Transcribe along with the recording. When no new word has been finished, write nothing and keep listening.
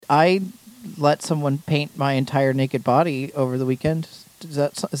I let someone paint my entire naked body over the weekend. Is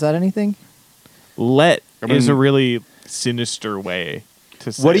that anything? Is a really sinister way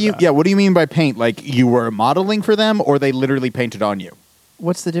to say What do you? that. Yeah. What do you mean by paint? Like you were modeling for them, or they literally painted on you?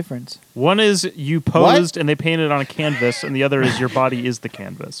 What's the difference? One is you posed and they painted on a canvas, and the other is your body is the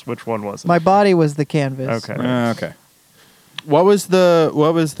canvas. Which one was it? My body was the canvas. Okay. Okay. What was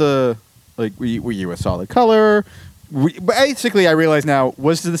the like? Were you a solid color? Basically, I realize now.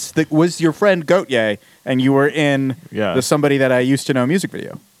 Was your friend Goatye, and you were in the Somebody That I Used to Know music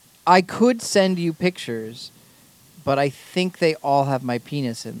video? I could send you pictures, but I think they all have my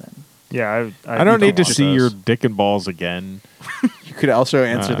penis in them. Yeah, I don't need to see your dick and balls again. You could also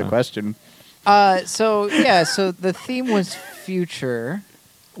answer the question. So the theme was future,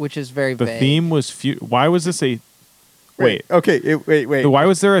 which is very vague. The theme was Why was this a? Wait. Okay. Wait. Why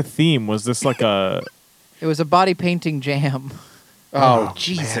was there a theme? Was this like a? It was a body painting jam. Oh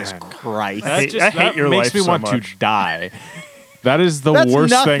Jesus Christ! I hate your makes life me so want much. to die. That is the That's worst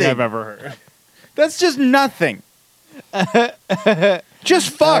nothing. thing I've ever heard. That's just nothing.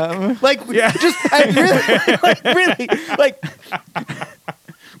 Just fuck.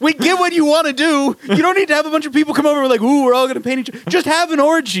 We get what you want to do. You don't need to have a bunch of people come over and like, ooh, we're all going to paint each other. Just have an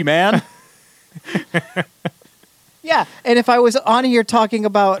orgy, man. Yeah, and if I was on here talking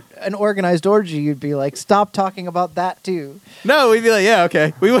about an organized orgy, you'd be like, stop talking about that too. No, we'd be like, yeah,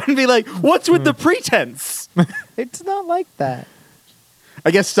 okay. We wouldn't be like, what's with the pretense? It's not like that.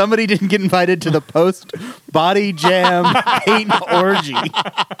 I guess somebody didn't get invited to the post body jam paint orgy.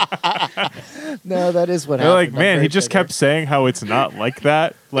 No, that is what They're happened. like, I'm man, very he just bitter. kept saying how it's not like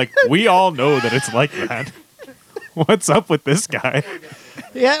that. Like, we all know that it's like that. What's up with this guy?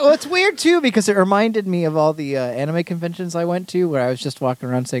 Yeah, well, it's weird too because it reminded me of all the anime conventions I went to where I was just walking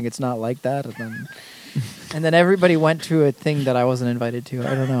around saying it's not like that, and then everybody went to a thing that I wasn't invited to.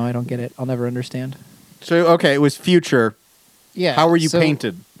 I don't know. I don't get it. I'll never understand. So, okay, it was future. Yeah. How were you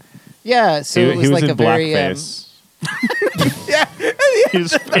painted? Yeah, so it was he was like in a very blackface. Yeah,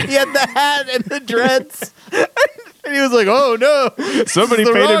 he had the hat and the dreads. And he was like, oh no. Somebody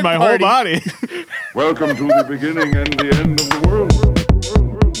the painted wrong my party. whole body. Welcome to the beginning and the end of the world.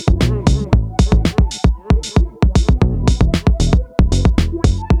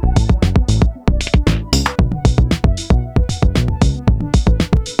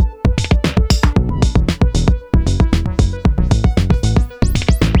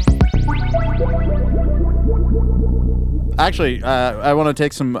 Actually, I want to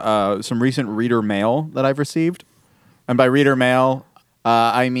take some recent reader mail that I've received. And by reader mail,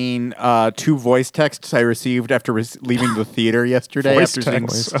 I mean 2 voice texts I received after leaving the theater yesterday. Voice after seeing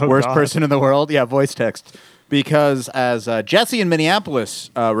texts? Oh, Worst God. Person in the World. Yeah, voice text. Because as Jesse in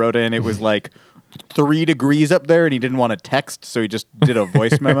Minneapolis wrote in, it was like 3 degrees up there, and he didn't want to text, so he just did a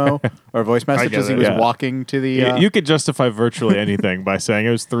voice memo or voice message get as he it. was Yeah. walking to the... You could justify virtually anything by saying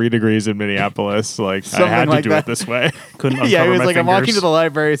it was 3 degrees in Minneapolis. Like, I Something had to like do that. it this way. Couldn't uncover yeah, he was my like, I'm walking fingers. to the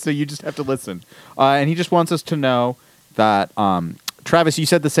library, so you just have to listen. And he just wants us to know that, Travis, you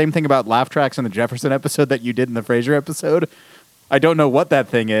said the same thing about laugh tracks in the Jefferson episode that you did in the Frasier episode. I don't know what that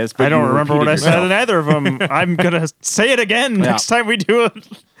thing is, but I don't you remember what I repeated said yourself. in either of them. I'm gonna say it again next time we do a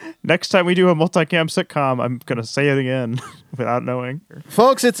multicam sitcom. I'm gonna say it again without knowing.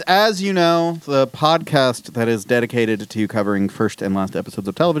 Folks, it's As You Know, the podcast that is dedicated to covering first and last episodes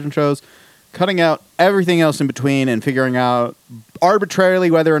of television shows, cutting out everything else in between and figuring out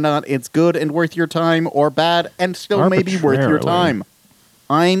arbitrarily whether or not it's good and worth your time or bad and still maybe worth your Arbitrarily. time.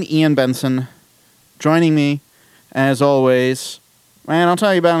 I'm Ian Benson. Joining me, as always, man, I'll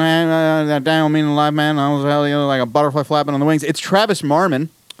tell you about that down meaning life, man. I was like a butterfly flapping on the wings. It's Travis Marmon.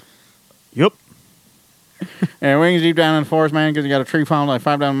 Yep. And wings deep down in the forest, man, because you got a tree farm like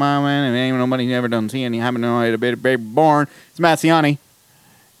 5 down a mile, man, and ain't nobody ever done see, and you haven't known how to be a baby born. It's Matt Ciani.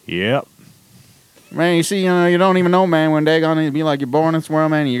 Yep. Man, you see, you don't even know, man, when they're gonna be like you're born in this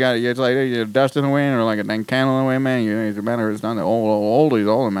world, man, it's like you're dust in the wind or like a dang candle in the wind, man. It's a matter, it's not the old,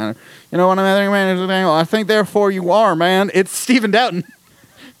 man. You know what I mean, man? It's a dang, I think therefore you are, man. It's Stephen Doughton.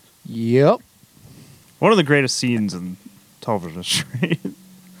 Yep. One of the greatest scenes in television history.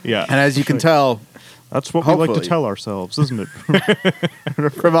 Yeah. And as you can tell That's what we like to Hopefully. tell ourselves, isn't it?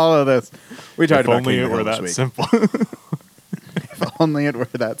 from all of this, we talked If about only King it of were the Hill that this simple. If only it were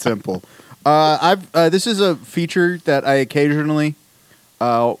that simple. This is a feature that I occasionally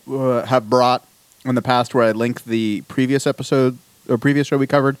have brought in the past, where I link the previous episode or previous show we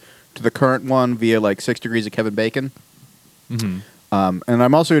covered to the current one via like 6 Degrees of Kevin Bacon. Mm-hmm. And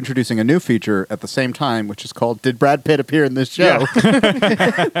I'm also introducing a new feature at the same time, which is called "Did Brad Pitt appear in this show?"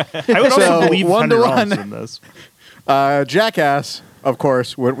 I would So, also believe 1 to Henry Rollins 1. in this. Jackass of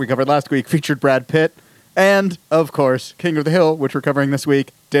course, what we covered last week featured Brad Pitt. And, of course, King of the Hill, which we're covering this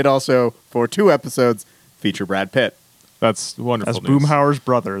week, did also, for 2 episodes, feature Brad Pitt. That's wonderful. As news. Boomhauer's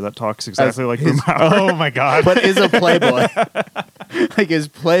brother that talks exactly like his- Boomhauer. Oh my god, But is a playboy. Like his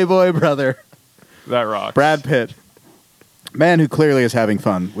playboy brother, that rocks. Brad Pitt. Man who clearly is having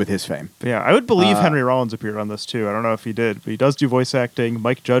fun with his fame. Yeah, I would believe Henry Rollins appeared on this too. I don't know if he did, but he does do voice acting.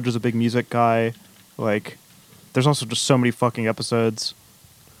 Mike Judge is a big music guy. Like, there's also just so many fucking episodes.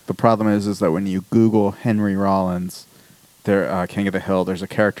 The problem is that when you Google Henry Rollins, there, King of the Hill, there's a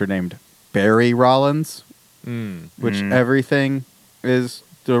character named Barry Rollins, which everything is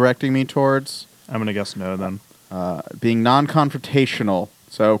directing me towards. I'm gonna guess no then. Being non-confrontational,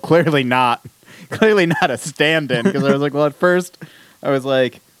 so clearly not a stand-in. Because I was like, well, at first I was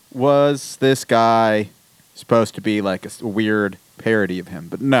like, was this guy supposed to be like a weird parody of him?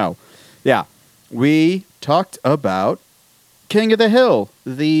 But no, yeah, we talked about King of the Hill,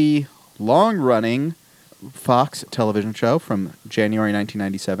 the long-running Fox television show from January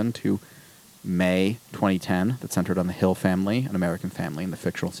 1997 to May 2010 that centered on the Hill family, an American family in the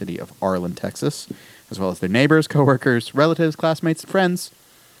fictional city of Arlen, Texas, as well as their neighbors, coworkers, relatives, classmates, and friends,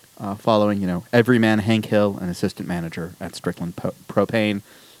 following, everyman Hank Hill, an assistant manager at Strickland Propane,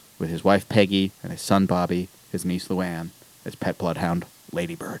 with his wife Peggy and his son Bobby, his niece Luann, his pet bloodhound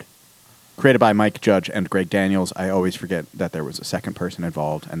Ladybird. Created by Mike Judge and Greg Daniels. I always forget that there was a second person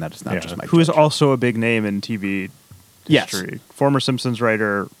involved, and that is not just Mike Who is Judge. also a big name in TV Yes. history. Former Simpsons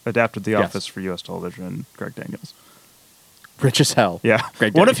writer, adapted The Yes. Office for U.S. television, Greg Daniels. Rich as hell. Yeah.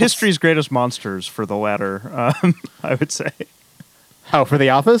 Greg One of Daniels. history's greatest monsters for the latter, I would say. How, for The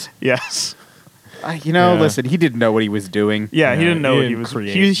Office? Yes. Yeah. Listen, he didn't know what he was doing. Yeah, he Yeah, didn't know he what he didn't was.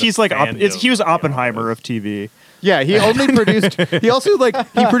 create He's the like fandom he was of The Oppenheimer Office. of TV. Yeah, he only produced. He also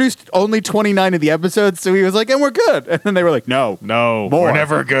he produced only 29 of the episodes, so he was like, "And we're good." And then they were like, "No, No, More. we're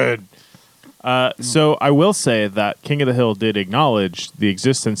never good. So I will say that King of the Hill did acknowledge the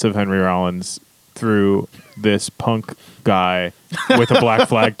existence of Henry Rollins through this punk guy with a Black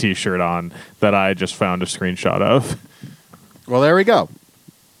Flag T-shirt on that I just found a screenshot of. Well, there we go.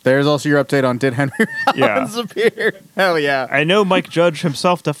 There's also your update on did Henry Yeah. Rollins appear? Hell yeah! I know Mike Judge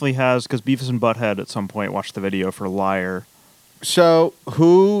himself definitely has, because Beavis and Butthead at some point watched the video for Liar. So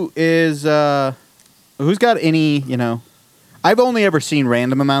who is who's got any? I've only ever seen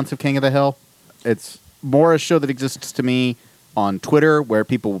random amounts of King of the Hill. It's more a show that exists to me on Twitter, where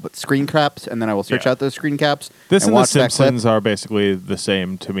people will put screen caps, and then I will search Yeah. out those screen caps. This and The watch that clip. Simpsons are basically the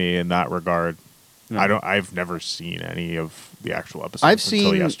same to me in that regard. No. I've never seen any of the actual episodes I've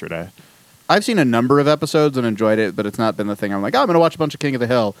until seen- yesterday. I've seen a number of episodes and enjoyed it, but it's not been the thing. I'm like, I'm going to watch a bunch of King of the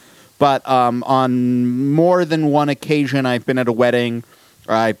Hill. But on more than one occasion, I've been at a wedding,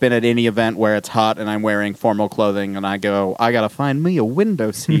 or I've been at any event where it's hot and I'm wearing formal clothing, and I go, I got to find me a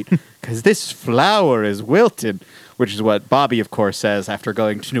window seat because this flower is wilted, which is what Bobby, of course, says after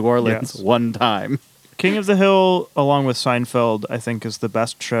going to New Orleans Yes. one time. King of the Hill, along with Seinfeld, I think is the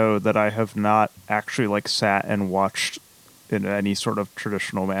best show that I have not actually sat and watched in any sort of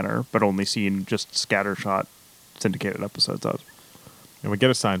traditional manner, but only seen just scattershot syndicated episodes of. And we get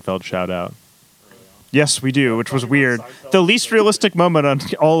a Seinfeld shout out. Yes, we do, which was weird. The least realistic moment on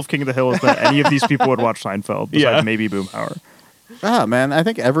all of King of the Hill is that any of these people would watch Seinfeld, besides Yeah. maybe Boomhauer. Ah, man, I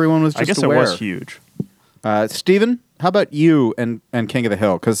think everyone was just I guess aware. it was huge. Steven, how about you and King of the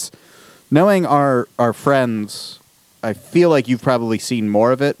Hill? Because knowing our friends, I feel like you've probably seen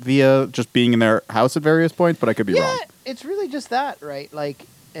more of it via just being in their house at various points, but I could be wrong. It's really just that, right?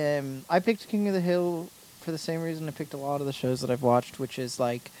 I picked King of the Hill for the same reason I picked a lot of the shows that I've watched, which is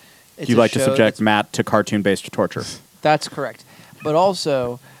it's You a like to show subject that's- Matt to cartoon-based torture. That's correct. But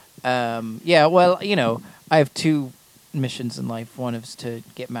also, I have 2 missions in life. One is to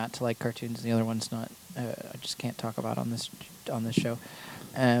get Matt to like cartoons, and the other one's not. I just can't talk about on this show.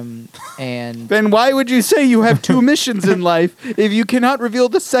 And Then why would you say you have 2 missions in life if you cannot reveal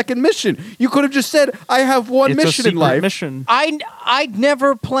the second mission? You could have just said, I have one It's a mission in secret life. mission. I'd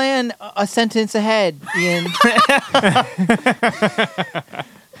never plan a sentence ahead, Ian.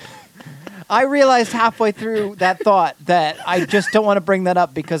 I realized halfway through that thought that I just don't want to bring that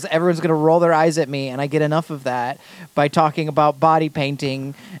up because everyone's going to roll their eyes at me, and I get enough of that by talking about body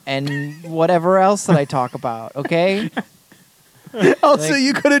painting and whatever else that I talk about, okay? Also,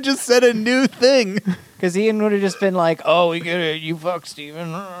 you could have just said a new thing. Because Ian would have just been like, "Oh, we get it, you fuck,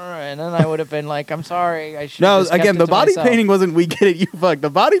 Steven," and then I would have been like, "I'm sorry, I should." No, again, the body painting wasn't we get it, you fuck. The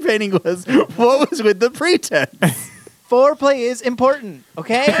body painting was what was with the pretense. Foreplay is important,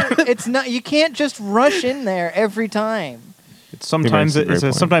 okay? It's not. You can't just rush in there every time. It's sometimes He makes a great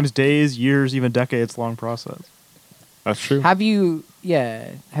point. sometimes days, years, even decades long process. That's true. Have you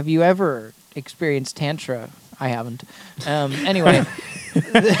ever experienced tantra? I haven't. Anyway,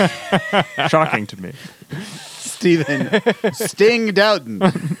 Shocking to me. Stephen Sting Doughton.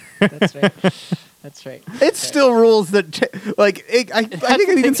 that's right. That's right. It still rules that, I think I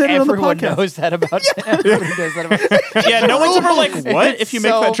even said it on the Everyone podcast. knows that about. Everyone knows that about. Yeah, no one's ever like, what? It's If you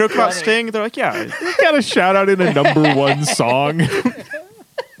make so that joke about funny. Sting, they're like, yeah. You got a shout out in a number one song. And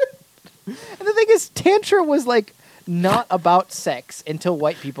the thing is, tantra was like not about sex until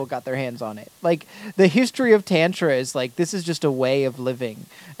white people got their hands on it. Like the history of tantra is like this is just a way of living,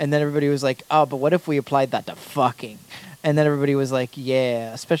 and then everybody was like, oh, but what if we applied that to fucking? And then everybody was like,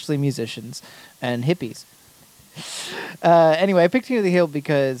 yeah, especially musicians and hippies. Anyway, I picked King of the Hill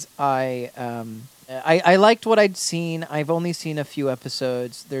because I liked what I'd seen. I've only seen a few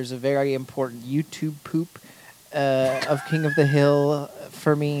episodes. There's a very important YouTube poop of King of the Hill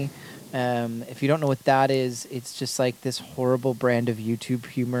for me. If you don't know what that is, it's just like this horrible brand of YouTube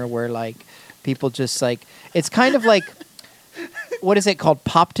humor where like people just like it's kind of like what is it called?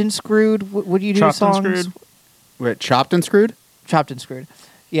 Popped and Screwed? Would you do Chopped and songs? Screwed? Wait, Chopped and Screwed? Chopped and Screwed.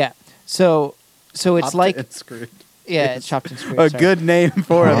 Yeah. So it's Chopped like and Screwed. yeah, it's Chopped and Screwed. A sorry. good name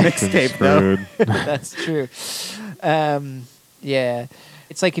for a mixtape, though. Screwed. That's true. Yeah.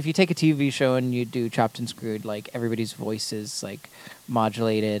 It's like if you take a TV show and you do Chopped and Screwed, like everybody's voice is like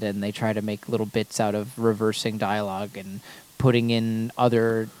modulated and they try to make little bits out of reversing dialogue and putting in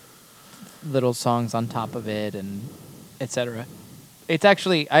other little songs on top of it and etc. It's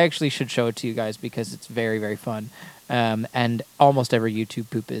actually I actually should show it to you guys because it's very, very fun. And almost every YouTube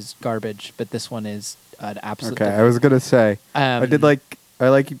poop is garbage, but this one is an absolute Okay, I was going to say, I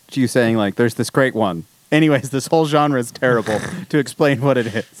like you saying, like, there's this great one. Anyways, this whole genre is terrible to explain what it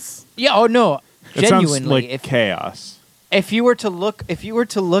is. Yeah, oh no. It sounds Genuinely, like chaos. if you were to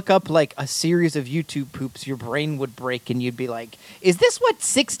look up like a series of YouTube poops, your brain would break and you'd be like, is this what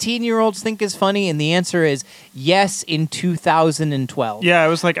 16-year-olds think is funny? And the answer is yes in 2012. Yeah, I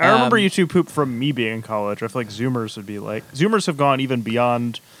was like, I remember Um, YouTube poop from me being in college. I feel like Zoomers would be like, Zoomers have gone even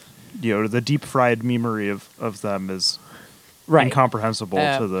beyond, the deep fried memory of them is right. incomprehensible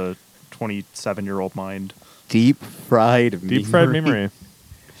to the 27-year-old mind. Deep fried Memory.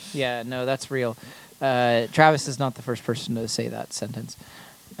 Yeah, no, that's real. Travis is not the first person to say that sentence.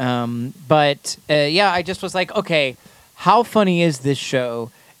 But I just was like, okay, how funny is this show?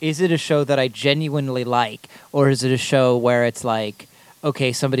 Is it a show that I genuinely like? Or is it a show where it's like,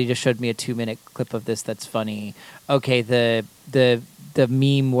 okay, somebody just showed me a 2-minute clip of this that's funny. Okay, the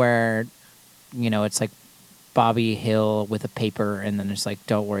meme where, it's like Bobby Hill with a paper and then it's like,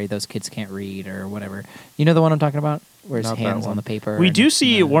 don't worry, those kids can't read or whatever. You know the one I'm talking about? Where his Not that hands one. on the paper. We and- do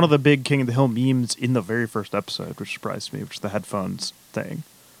see one of the big King of the Hill memes in the very first episode, which surprised me, which is the headphones thing.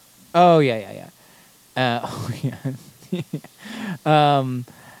 Oh yeah. Oh yeah.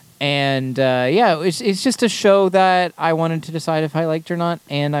 It's just a show that I wanted to decide if I liked or not,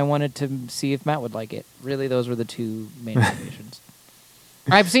 and I wanted to see if Matt would like it. Really, those were the two main motivations.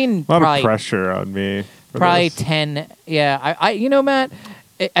 I've seen A lot probably of pressure on me. for probably this. 10. Yeah, Matt.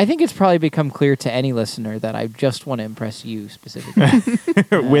 I think it's probably become clear to any listener that I just want to impress you specifically.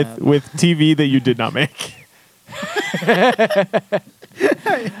 with TV that you did not make.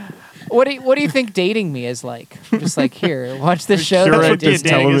 What do you think dating me is like? I'm just like, here, watch this show. that I Curate did. this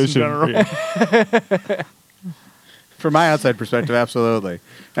dating is in television. From my outside perspective, absolutely.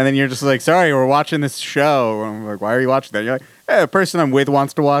 And then you're just like, sorry, we're watching this show. I'm like, why are you watching that? You're like, the person I'm with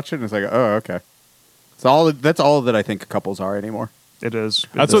wants to watch it. And it's like, oh, okay. That's all that I think couples are anymore. It is.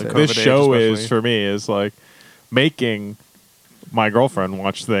 That's in what the this COVID age show is especially. for me. Is like making my girlfriend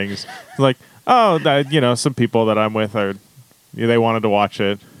watch things. It's like, oh, some people that I'm with they wanted to watch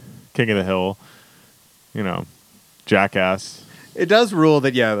it. King of the Hill, Jackass. It does rule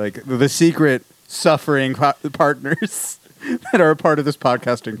that, like the secret suffering partners that are a part of this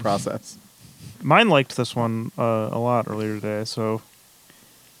podcasting process. Mine liked this one a lot earlier today, so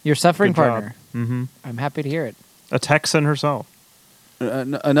Your suffering good job. partner. Mm-hmm. I'm happy to hear it. A Texan herself.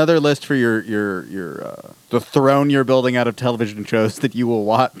 Another list for your the throne you're building out of television shows that you will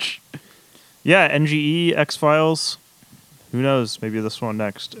watch. Yeah, NGE, X-Files. Who knows? Maybe this one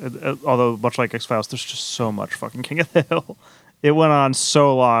next. Although, much like X-Files, there's just so much fucking King of the Hill. It went on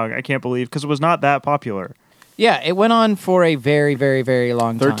so long. I can't believe, because it was not that popular. Yeah, it went on for a very, very, very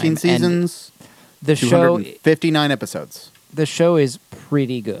long time. 13 and seasons, The show 259 episodes. is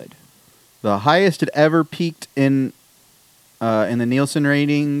pretty good. The highest it ever peaked in the Nielsen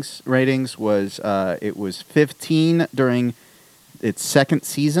ratings was it was 15 during its second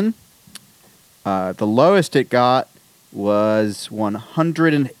season. The lowest it got was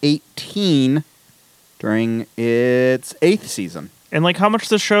 118 during its 8th season. And like how much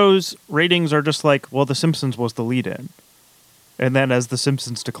the show's ratings are just like, well, The Simpsons was the lead-in. And then as The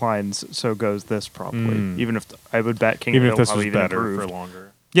Simpsons declines, so goes this probably. Even if I would bet King Even of if the Hill this was probably even better improved. for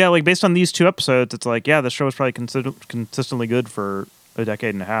longer. Yeah, like based on these 2 episodes, it's like, yeah, the show was probably consistently good for a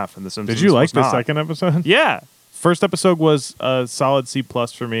decade and a half, and The Simpsons Did you like was the not. second episode? Yeah. First episode was a solid C+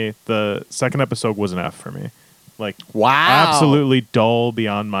 for me. The second episode was an F for me. Like, Wow. absolutely dull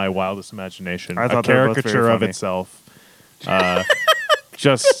beyond my wildest imagination. I A thought they were both very caricature of funny. itself.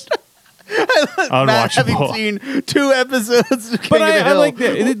 Just Matt having unwatchable. seen 2 episodes of King But of the I Hill. like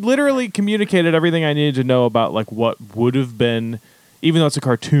that. It literally communicated everything I needed to know about like what would have been, even though it's a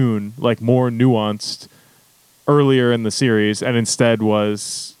cartoon, like more nuanced earlier in the series, and instead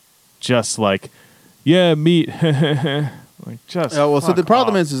was just like, yeah, meat. Like just. Oh, well, so fuck the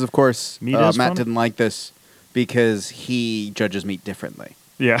problem off. is of course, Meat is Matt fun? didn't like this because he judges meat differently.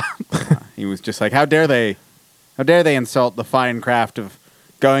 Yeah. He was just like, how dare they insult the fine craft of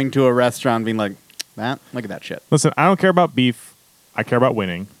going to a restaurant and being like, Matt, look at that shit. Listen, I don't care about beef. I care about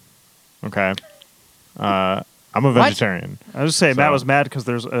winning. Okay. I'm a vegetarian. I was just saying, So- Matt was mad because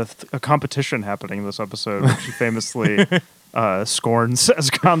there's a competition happening in this episode, which he famously scorns as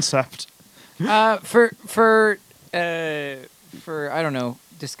a concept. For I don't know,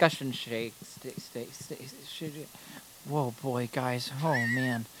 discussion shake. Whoa, boy, guys. Oh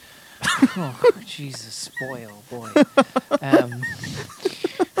man. Oh Jesus, spoil, boy.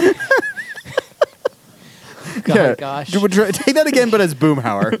 God, gosh. Take that again, but as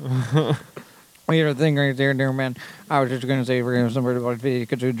Boomhauer. Wait a thing right there, man. I was just gonna say we're gonna somebody about video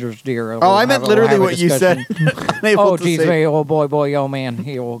just dear. Oh, I meant literally what you said. Unable Oh to geez, say- hey, oh boy, oh man,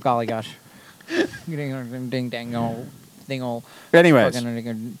 hey, oh golly gosh. Ding dang, oh ding oh. Anyways,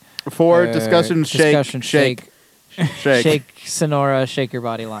 Fucking, for discussion shake. shake Sonora, shake your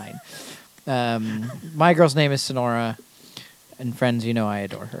body line. My girl's name is Sonora, and friends, you know I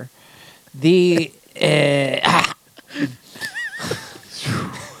adore her. The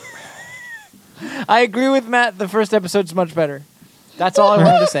I agree with Matt. The first episode's much better. That's all I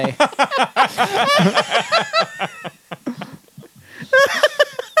wanted to say.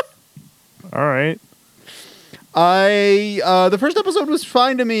 All right. The first episode was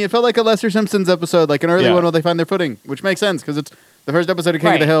fine to me. It felt like a Lesser Simpsons episode, like an early Yeah. one where they find their footing, which makes sense because it's the first episode of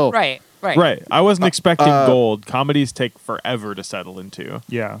King of the Hill. Right. Right. I wasn't expecting gold. Comedies take forever to settle into.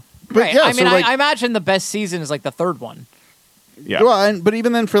 Yeah. Right. yeah, I so, mean, like- I imagine the best season is like the third one. Yeah. Well, but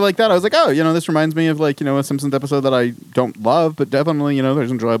even then, for like that, I was like, oh, this reminds me of like a Simpsons episode that I don't love, but definitely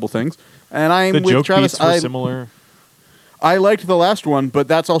there's enjoyable things. And I'm The with joke Travis. beats were similar. I liked the last one, but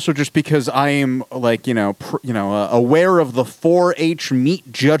that's also just because I am like aware of the 4-H meat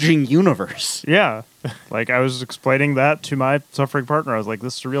judging universe. Yeah. Like I was explaining that to my suffering partner. I was like,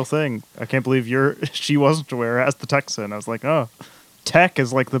 this is a real thing. I can't believe she wasn't aware as the Texan. I was like, oh, Tech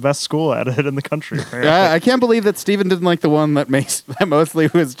is like the best school at it in the country. I can't believe that Steven didn't like the one that mostly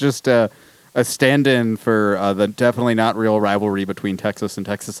was just a stand-in for the definitely not real rivalry between Texas and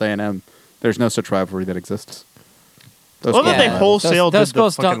Texas A&M. There's no such rivalry that exists. Those Well, schools they are- wholesale Those did the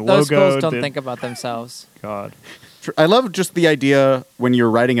schools fucking don't. Those logo, schools don't did- think about themselves. God. I love just the idea when you're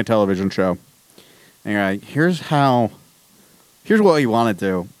writing a television show. And you're like, here's what we want to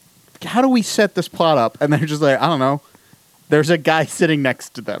do. How do we set this plot up? And they're just like, I don't know. There's a guy sitting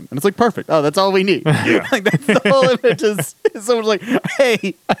next to them. And it's like, perfect. Oh, that's all we need. Like, that's the whole image is someone's like,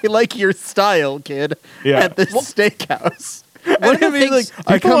 hey, I like your style, kid, Yeah. at this steakhouse. One And of the I mean, things-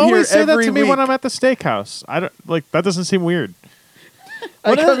 I People come here always say that every to me week. when I'm at the steakhouse. I don't like that. Doesn't seem weird.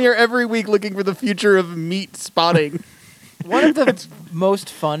 I come here every week looking for the future of meat spotting. One of the most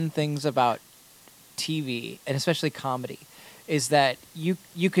fun things about TV, and especially comedy, is that you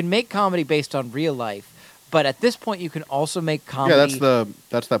can make comedy based on real life, but at this point you can also make comedy. Yeah,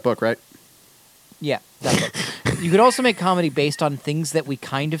 that's that book, right? Yeah, that book. You could also make comedy based on things that we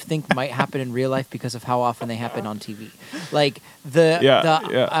kind of think might happen in real life because of how often they happen on TV. Like the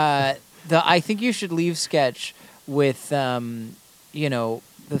I think you should leave sketch with the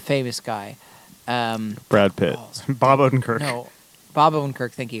famous guy. Brad Pitt. Bob Odenkirk. No, Bob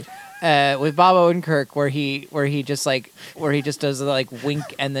Odenkirk. Thank you. With Bob Odenkirk, where he just does like wink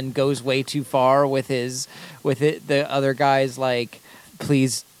and then goes way too far with the other guys like,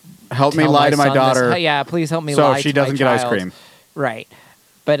 please Help me tell lie to my son this- daughter. yeah, please help me So lie. she to my doesn't get ice child. cream. Right.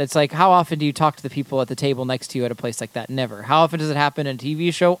 But it's like, how often do you talk to the people at the table next to you at a place like that? Never. How often does it happen in a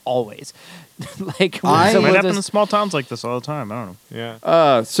TV show? Always. Like, I- so It might we'll happen in just- small towns like this all the time. I don't know.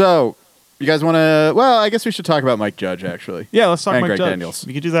 Yeah. So, you guys want to? Well, I guess we should talk about Mike Judge actually. Yeah. Let's talk And Mike Greg Judge. Daniels.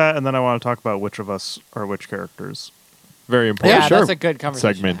 We could do that, and then I want to talk about which of us are which characters. Very important Yeah, sure. That's a good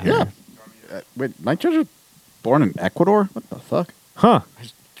conversation. segment here. wait, Mike Judge was born in Ecuador? What the fuck? Huh.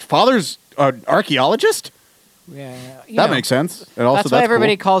 His father's an archaeologist? Yeah, you That know, makes sense. And also, that's why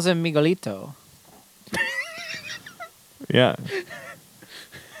everybody cool. calls him Miguelito. Yeah.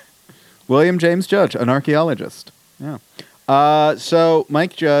 William James Judge, an archaeologist. Yeah. So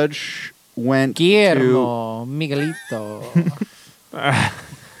Mike Judge went to... Guillermo Miguelito.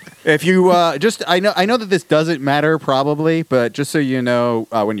 If you I know that this doesn't matter probably, but just so you know,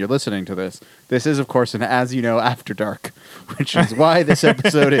 when you're listening to this is of course an As You Know After Dark, which is why this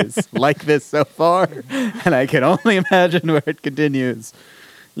episode is like this so far, and I can only imagine where it continues.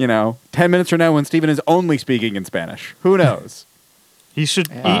 10 minutes from now when Steven is only speaking in Spanish. Who knows? He should.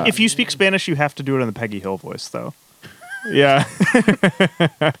 If you speak Spanish, you have to do it in the Peggy Hill voice, though. Yeah.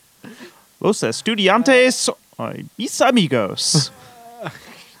 Los estudiantes, mis amigos.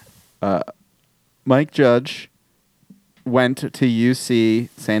 Mike Judge went to UC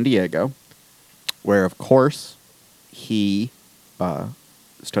San Diego, where of course he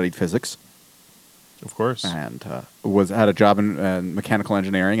studied physics. Of course. And had a job in mechanical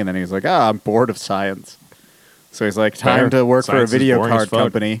engineering, and then he was like, I'm bored of science. So he's like, time Fair. to work for a Science is video boring as card fuck.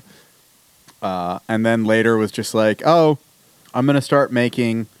 company. And then later was just like, I'm going to start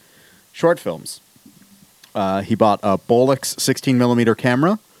making short films. He bought a Bolex 16mm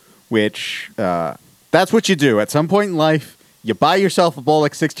camera, which that's what you do. At some point in life, you buy yourself a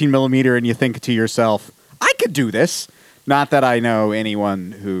Bolex 16mm and you think to yourself, I could do this. Not that I know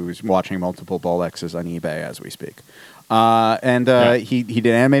anyone who's watching multiple Bolexes on eBay as we speak. He did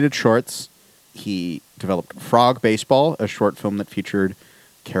animated shorts. He developed Frog Baseball, a short film that featured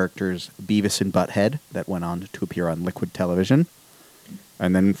characters Beavis and Butthead that went on to appear on Liquid Television.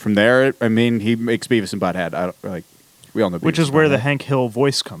 And then from there, he makes Beavis and Butthead. We all know Beavis Which is and where the Butthead. Hank Hill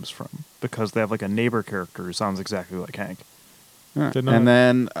voice comes from, because they have like a neighbor character who sounds exactly like Hank. Yeah. Did not- And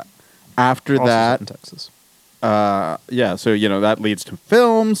then after Also set that, in Texas. so that leads to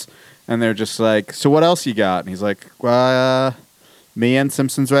films, and they're just like, so what else you got? And he's like, me and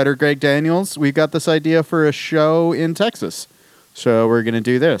Simpsons writer Greg Daniels, we got this idea for a show in Texas, so we're gonna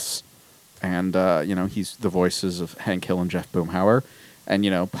do this. And he's the voices of Hank Hill and Jeff Boomhauer,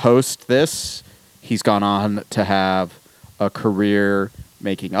 and post this, he's gone on to have a career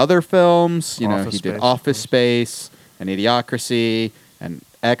making other films. Office He did Space, Office Space and Idiocracy and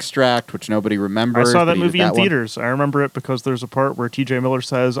Extract, which nobody I remembers. saw but that he did movie in one. theaters. I remember it because there's a part where T.J. Miller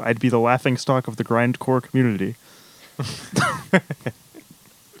says, "I'd be the laughingstock of the grindcore community."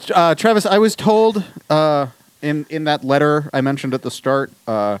 Travis, I was told in that letter I mentioned at the start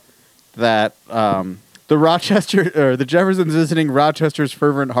that the Jeffersons visiting Rochester's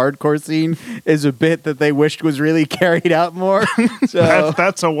fervent hardcore scene is a bit that they wished was really carried out more. So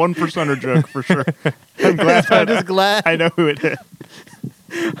That's a 1%er joke for sure. I'm glad. I'm just glad. I know who it is.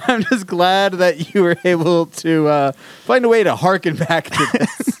 I'm just glad that you were able to find a way to harken back to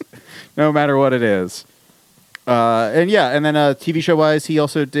this, no matter what it is. And then TV show wise, he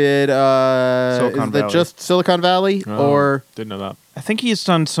also did Silicon is that Valley. just Silicon Valley Oh, or didn't know that. I think he's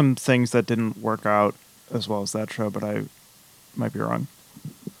done some things that didn't work out as well as that show, but I might be wrong.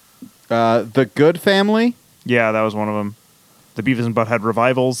 The Good Family? Yeah, that was one of them. The Beavis and Butthead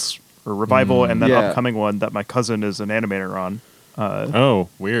revival, and then Yeah. upcoming one that my cousin is an animator on. Oh,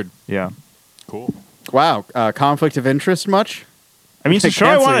 weird. Yeah. Cool. Wow, conflict of interest much? I mean, it's a Like show I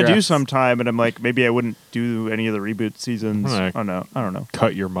Cancel want Your to do Ass. sometime, and I'm like, maybe I wouldn't do any of the reboot seasons. Right. Oh no, I don't know.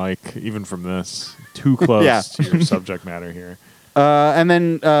 Cut your mic, even from this. Too close Yeah. to your subject matter here. And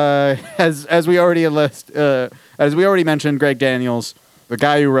then as we already mentioned, Greg Daniels, the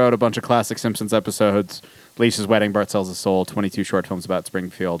guy who wrote a bunch of classic Simpsons episodes, Lisa's Wedding, Bart Sells His Soul, 22 short films about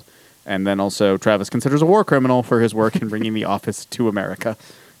Springfield, and then also Travis considers a war criminal for his work in bringing The Office to America,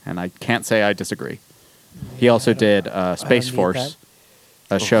 and I can't say I disagree. He also did Space need Force,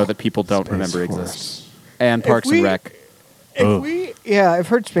 a show that people don't remember Force. exists, and Parks we- and Rec. Ugh. I've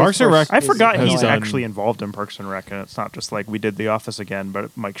heard Space Parks and Force Rec I is forgot has he's done- actually involved in Parks and Rec, and it's not just like we did The Office again,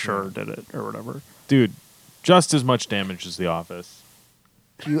 but Mike Schur did it or whatever. Dude, just as much damage as The Office.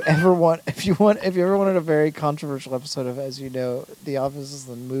 If you ever wanted a very controversial episode of, as you know, The Office is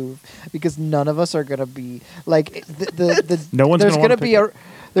the move, because none of us are gonna be like the No one's there's gonna wanna gonna be pick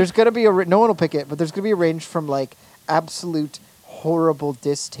a there's gonna be a no one will pick it, but there's gonna be a range from like absolute horrible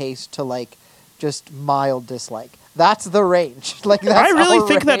distaste to like just mild dislike. That's the range. Like that's I really our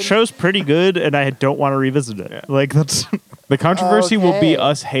think that range. show's pretty good, and I don't want to revisit it. Yeah. Like that's The controversy will be Okay.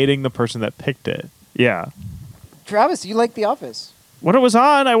 us hating the person that picked it. yeah. Travis, you like The Office? when it was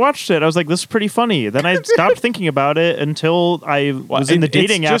on, I watched it. I was like, this is pretty funny. Then I stopped thinking about it until I was in the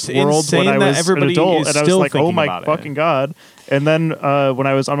dating app world when I was an adult. And I was like, oh my fucking God. And then when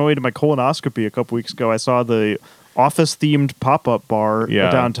I was on my way to my colonoscopy a couple weeks ago, I saw the Office-themed pop-up bar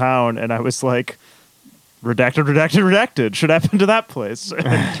downtown. And I was like, redacted. Should happen to that place.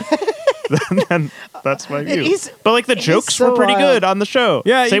 And that's my view. But like the jokes were pretty good on the show.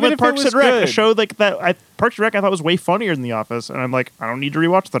 Yeah, same even with if Parks it was and Rec. good. A show like that, Parks and Rec, I thought was way funnier than The Office, and I'm like, I don't need to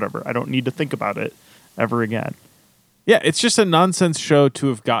rewatch that ever. I don't need to think about it ever again. Yeah, it's just a nonsense show to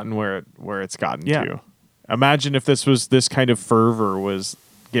have gotten where it's gotten to. Imagine if this kind of fervor was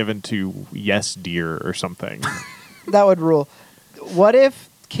given to Yes Dear or something. That would rule. What if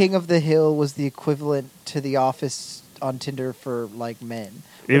King of the Hill was the equivalent to The Office on Tinder for like men?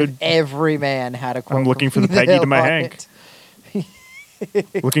 If every man had a quote. I'm looking from for the King of Peggy Hill to my on Hank.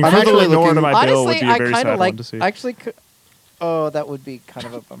 it. Looking I'm for the actually Lenore looking- to my Bill would Honestly, be a I very kind sad of one like. to see. Actually, oh, that would be kind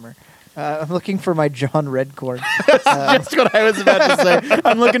of a bummer. I'm looking for my John Redcorn. That's what I was about to say.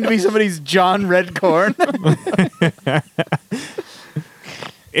 I'm looking to be somebody's John Redcorn.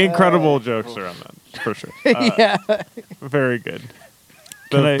 Incredible jokes around that, for sure. Yeah. Very good.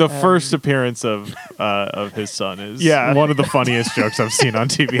 Then The first appearance of his son is one of the funniest jokes I've seen on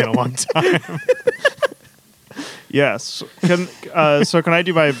TV in a long time. Yes. Can I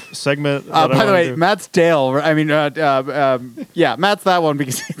do my segment? that I By the wanna way, do? Matt's Dale. I mean, yeah, Matt's that one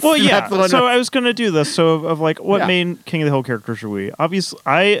because Well, yeah. Matt's the one So I was going to do this. So of like, what Yeah. main King of the Hill characters are we? Obviously,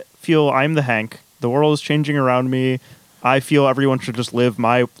 I feel I'm the Hank. The world is changing around me. I feel everyone should just live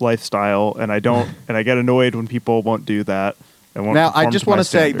my lifestyle, and I don't. And I get annoyed when people won't do that. And won't Now, I conform just to my want to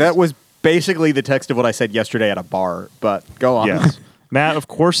say standards. that was basically the text of what I said yesterday at a bar. But go on. Yes. Matt, of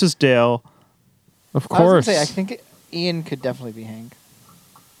course, is Dale. Of I was course. gonna say, I think Ian could definitely be Hank.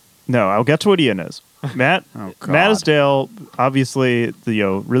 No, I'll get to what Ian is. Matt, Oh, God. Matt is Dale. Obviously,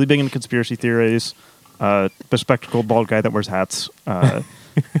 really big into conspiracy theories. Bespectacled bald guy that wears hats.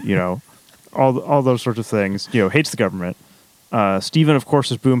 All those sorts of things. Hates the government. Steven, of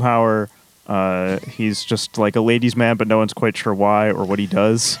course, is Boomhauer. He's just like a ladies' man, but no one's quite sure why or what he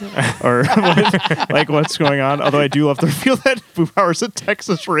does or what's going on. Although I do love the reveal that Boomhauer's a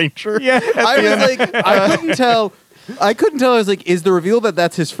Texas Ranger. Yeah. I was like, I couldn't tell. I was like, is the reveal that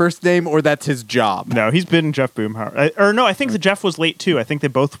that's his first name or that's his job? No, he's been Jeff Boomhauer. I think the Jeff was late too. I think they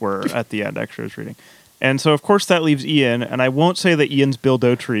both were at the end, actually, I was reading. And so, of course, that leaves Ian. And I won't say that Ian's Bill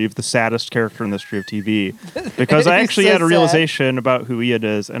Dauterive, the saddest character in the history of TV, because I actually so had a sad. realization about who Ian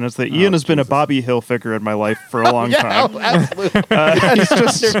is. And it's that Ian has been a Bobby Hill figure in my life for a long time. absolutely. He's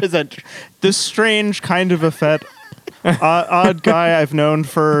just 100%. this strange kind of effete, odd guy I've known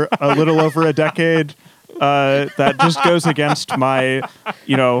for a little over a decade that just goes against my,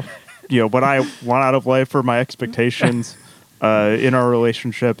 what I want out of life or my expectations in our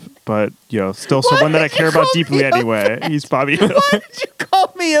relationship, but still someone that I care about deeply anyway. He's Bobby Hill. Why did you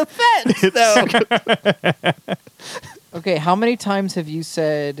call me a fence, though? Okay, how many times have you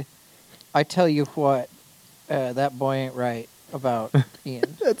said, "I tell you what, that boy ain't right" about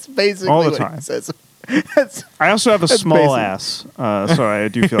Ian? That's basically All the what time. he says. That's, I also have a small basic. ass, so I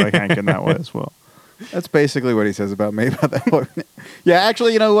do feel like Hank in that way as well. that's basically what he says about me. About that boy. Yeah,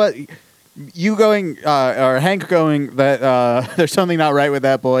 actually, you know what? You going or Hank going that there's something not right with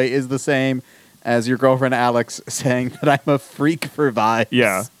that boy is the same as your girlfriend Alex saying that I'm a freak for vibes.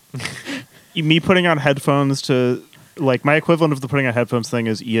 Yeah. Me putting on headphones to, like, my equivalent of the putting on headphones thing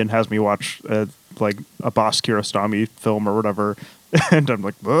is Ian has me watch, like, a Boss Kiarostami film or whatever, and I'm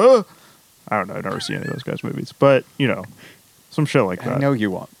like, ugh. I don't know, I've never seen any of those guys' movies, but, some shit like that. I know you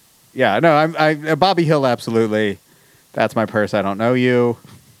won't. Yeah, no, I'm Bobby Hill. Absolutely, that's my purse. I don't know you,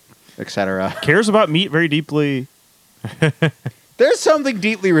 etc. Cares about meat very deeply. There's something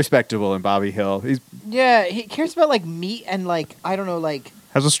deeply respectable in Bobby Hill. He's Yeah, he cares about like meat and like I don't know, like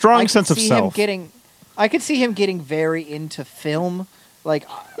Has a I strong could sense of see self. I could see him getting very into film, like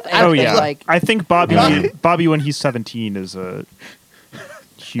Oh, yeah. like I think Bobby when he's 17 is a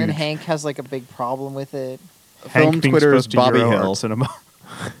huge... and Hank has like a big problem with it. Hank Film being Twitter is supposed to Bobby Euro Hill. art cinema.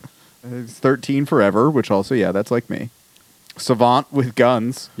 He's 13 forever, which also, yeah, that's like me. Savant with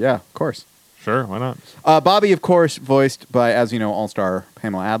guns. Yeah, of course. Sure, why not? Bobby, of course, voiced by, as you know, all-star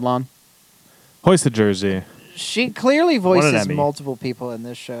Pamela Adlon. Hoist the jersey. She clearly Won an voices Emmy. multiple people in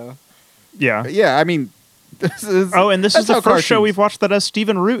this show. Yeah. Yeah, I mean, this is... Oh, and this that's is the how first show cartoons- we've watched that has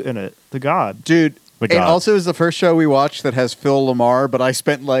Stephen Root in it, the god. Dude, The it God. also is the first show we watched that has Phil Lamar, but I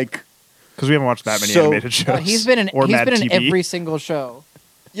spent like... Because we haven't watched that many So- animated shows. He's been in or Mad TV. every single show.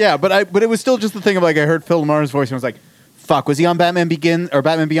 Yeah, but it was still just the thing of like I heard Phil Lamar's voice and I was like, fuck, was he on Batman Begins or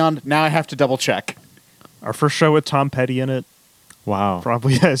Batman Beyond? Now I have to double check. Our first show with Tom Petty in it. Wow.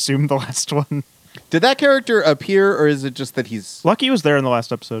 Probably, I assume, the last one. Did that character appear, or is it just that he's Lucky was there in the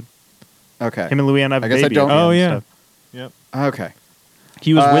last episode. okay? Him and Luann have a I guess I baby. don't- at the Oh, end, yeah. so. Yep. Okay.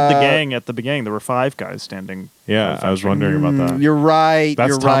 He was with the Uh, gang at the beginning. There were 5 guys standing. Yeah, I was wondering about that. You're right. That's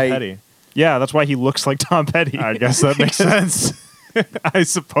you're Tom right. Petty. Yeah, that's why he looks like Tom Petty. I guess that makes sense. I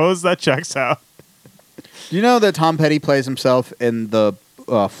suppose that checks out. Do you know that Tom Petty plays himself in the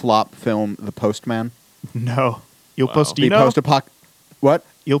flop film The Postman? No. Il Wow. The Postino? post-apoc. What?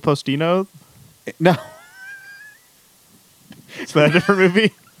 Il Postino? No. Is that a different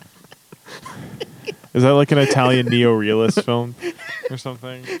movie? Is that like an Italian neo-realist film or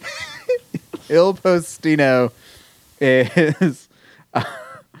something? Il Postino is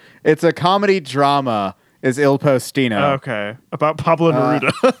it's a comedy drama. Is Il Postino? Okay. About Pablo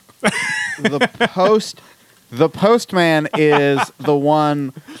Neruda. The Postman is the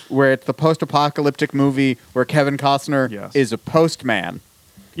one where it's the post-apocalyptic movie where Kevin Costner Yes. is a postman.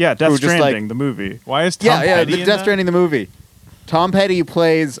 Yeah, Death Who just, Stranding, like- the movie. Why is Tom Yeah, Petty the in Death that? Stranding the movie. Tom Petty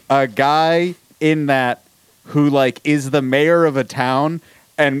plays a guy in that who like is the mayor of a town,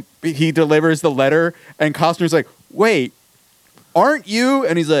 and he delivers the letter, and Costner's like, "Wait, aren't you?"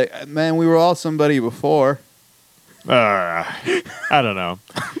 And he's like, "Man, we were all somebody before." I don't know.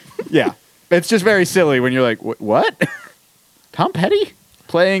 Yeah, it's just very silly when you're like, "What? Tom Petty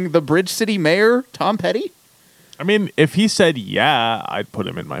playing the Bridge City mayor? Tom Petty?" I mean, if he said yeah, I'd put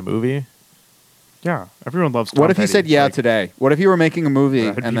him in my movie. Yeah, everyone loves Tom What if he Petty. said yeah Like, today? What if you were making a movie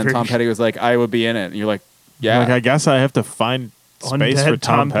That'd and be then very- Tom Petty was like, "I would be in it," and you're like, "Yeah, Like, I guess I have to find space Undead for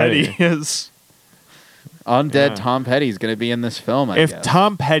Tom Petty. is. undead Yeah. Tom Petty's going to be in this film." I If guess.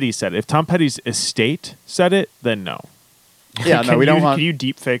 Tom Petty said it, if Tom Petty's estate said it, then no. Yeah, no, we don't want. Can you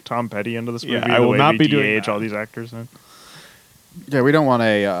deep fake Tom Petty into this movie? Yeah, I the will way not we be doing de-age that. all these actors. In? Yeah, we don't want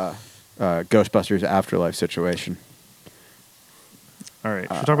a Ghostbusters Afterlife situation. All right,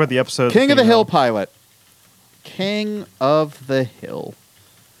 should we talk about the episode? King of the being Hill on pilot. King of the Hill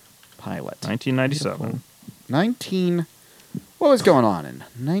pilot. 1997. 19. What was going on in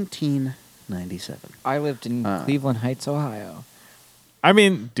 1997? I lived in Cleveland Heights, Ohio. I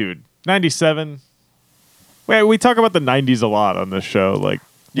mean, dude, 97. Wait, we talk about the 90s a lot on this show. Like,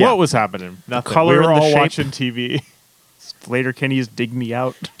 Yeah. what was happening? Nothing. color we were and the all shape. watching TV. Later, Kenny's Dig Me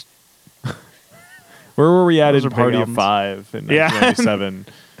Out. Where were we at Those in are big Party of albums. 5 in Yeah. 1997?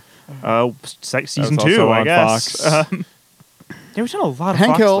 Season also 2, I on guess. Fox. Yeah, we've done a lot of Hank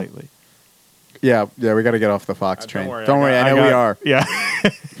Fox Hill. lately. Yeah, we got to get off the Fox train. worry, Don't worry, I know we got- are. Yeah.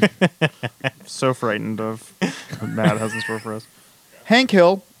 So frightened of what Matt has in store for us. Hank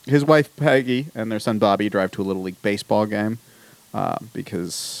Hill, his wife Peggy, and their son Bobby drive to a little league baseball game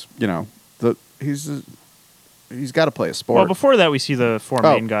because he's got to play a sport. Well, before that, we see the 4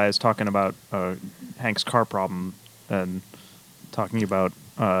 Oh. main guys talking about Hank's car problem and talking about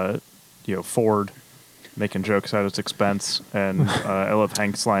Ford making jokes at its expense. And I love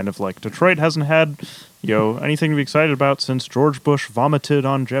Hank's line of like, Detroit hasn't had anything to be excited about since George Bush vomited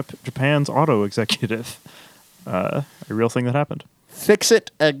on Japan's auto executive. A real thing that happened. Fix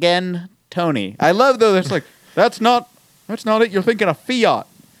it again, Tony. I love though. It's like that's not it. You're thinking of Fiat,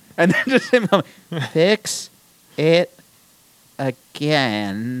 and then just him going, fix it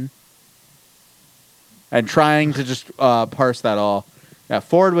again, and trying to just parse that all. Yeah,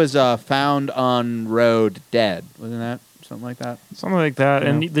 Ford was found on road dead. Wasn't that something like that? Something like that. Yeah.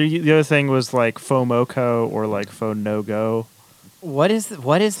 And the other thing was like FOMOCO or like FO-NO-GO. What is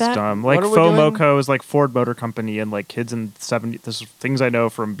that? It's dumb. Like What are we doing? FOMOCO is like Ford Motor Company, and like kids in 70s. This is things I know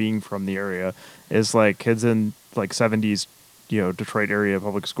from being from the area. Is like kids in like 70s, Detroit area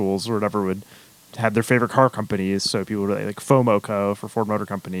public schools or whatever would have their favorite car companies. So people would like FOMOCO for Ford Motor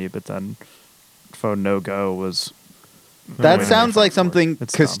Company, but then FO-NO-GO was. That Wait, sounds like it's something dumb.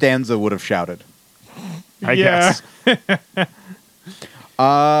 Costanza would have shouted. I Yeah. guess.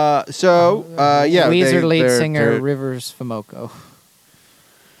 Yeah, Weezer lead they're- singer they're- Rivers Fomoko.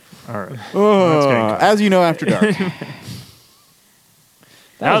 All right. Oh, as you know, after dark.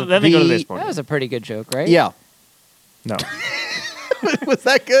 Now, then they go to the the- baseball That game. was a pretty good joke, right? Yeah. No. Was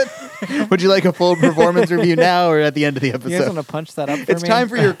that good? Would you like a full performance review now or at the end of the You guys episode? want to punch that up for It's me? time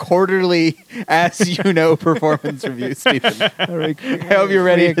for your quarterly, as you know, performance review, Stephen. I hope you're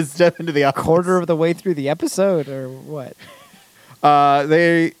ready to step into the office. quarter of the way through the episode, or what?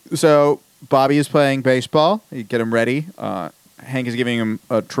 So Bobby is playing baseball. You get him ready. Hank is giving him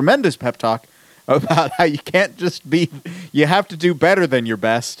a tremendous pep talk about how you can't just be. You have to do better than your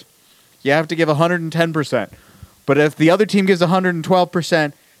best. You have to give 110%. But if the other team gives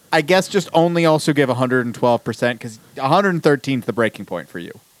 112%, I guess just only also give 112% because 113 is the breaking point for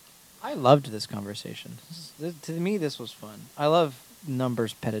you. I loved this conversation. To me, this was fun. I love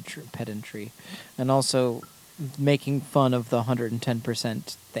numbers pedantry, and also making fun of the 110%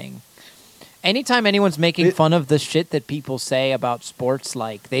 thing. Anytime anyone's making fun of the shit that people say about sports,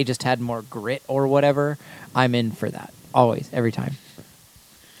 like they just had more grit or whatever, I'm in for that. Always, every time.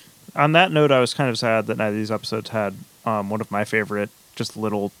 On that note, I was kind of sad that neither of these episodes had one of my favorite just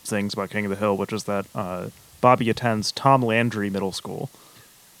little things about King of the Hill, which is that Bobby attends Tom Landry Middle School.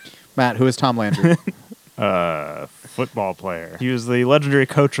 Matt, who is Tom Landry? Football player. He was the legendary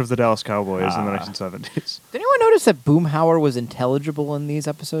coach of the Dallas Cowboys in the 1970s. Did anyone notice that Boomhauer was intelligible in these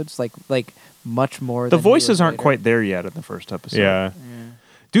episodes? Like much more. The than he voices was aren't later? quite there yet in the first episode. Yeah.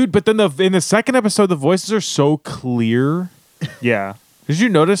 Dude, but then in the second episode, the voices are so clear. Yeah. Did you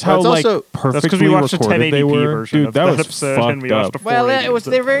notice how It's like also- That's because perfectly we watched a recorded 1080p they were? version Dude, of that that was episode, fucked and we watched up. a Well, 480p it was.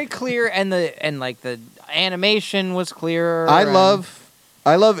 They're of very that. clear, and the animation was clearer. I and-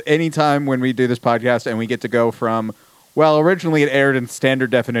 love any time when we do this podcast and we get to go from, well, originally it aired in standard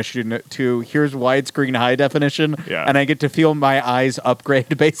definition to here's widescreen high definition, Yeah. and I get to feel my eyes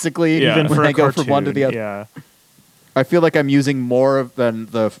upgrade basically Yeah. when Even for I a go from one to the other. Yeah. I feel like I'm using more than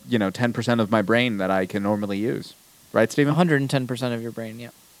the 10% of my brain that I can normally use, right, Stephen? 110% of your brain. Yeah.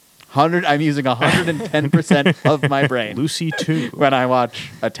 I'm using 110% of my brain Lucy 2. when I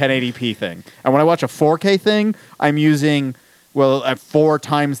watch a 1080p thing, and when I watch a 4K thing, I'm using 4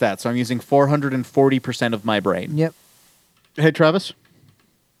 times that, so I'm using 440% of my brain. Yep. Hey, Travis.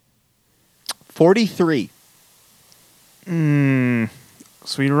 43.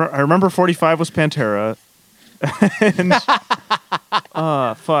 So I remember 45 was Pantera. And,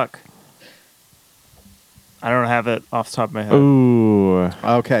 fuck. I don't have it off the top of my head. Ooh.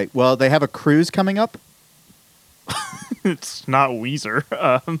 Okay. Well, they have a cruise coming up. It's not Weezer.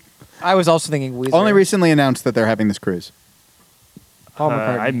 I was also thinking Weezer. Only recently announced that they're having this cruise. Paul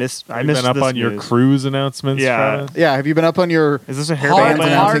McCartney. I missed You've been up this on your news. cruise announcements, Yeah. Travis? Yeah. Have you been up on your? Is this a hair hard, bands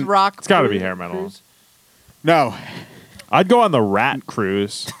band? announcing- hard rock. It's gotta be cruise- hair metal. cruise? No. I'd go on the Rat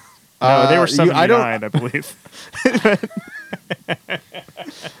cruise. No, they were you- 79, I I, don't- believe.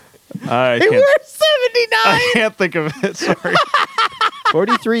 I They can't- were 79. I can't think of it. Sorry.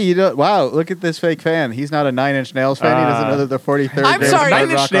 43. You don't. Wow. Look at this fake fan. He's not a Nine Inch Nails fan. He doesn't know that the 43rd. I'm greatest sorry. hard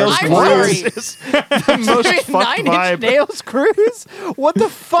Nine rock Inch Nails artist I'm in the world. sorry. is the most fucked 9 vibe. Inch Nails cruise? What the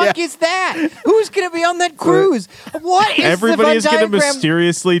fuck Yeah. is that? Who's gonna be on that cruise? What is Everybody the is Venn going to diagram?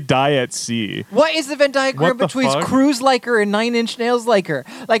 mysteriously die at sea. What is the Venn diagram What the between fuck? Cruise Liker and 9 Inch Nails Liker?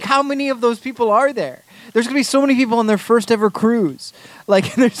 Like, how many of those people are there? There's gonna be so many people on their first ever cruise.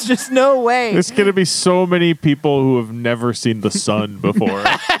 Like, there's just no way. There's going to be so many people who have never seen the sun before.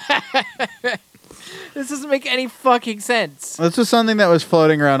 This doesn't make any fucking sense. This was something that was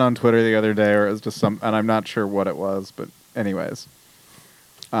floating around on Twitter the other day, or it was just and I'm not sure what it was, but anyways.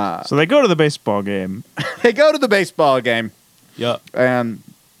 So they go to the baseball game. They go to the baseball game, Yep. and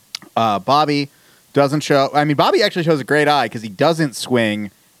Bobby doesn't show. I mean, Bobby actually shows a great eye because he doesn't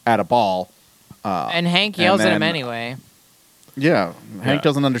swing at a ball. And Hank and yells at him then- anyway. Yeah, Hank Yeah.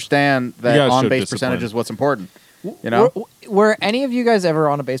 doesn't understand You that gotta show on-base discipline. percentage is what's important. You know, Were any of you guys ever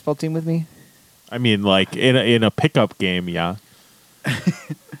on a baseball team with me? I mean, like, in a pickup game, yeah.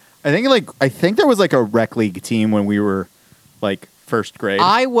 I think there was like a rec league team when we were like first grade.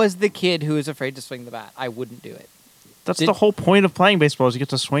 I was the kid who was afraid to swing the bat. I wouldn't do it. That's Did- the whole point of playing baseball is you get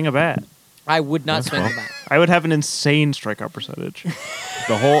to swing a bat. I would not swing the bat. I would have an insane strikeout percentage.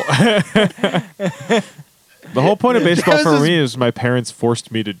 The whole the whole point of baseball That for was me is my parents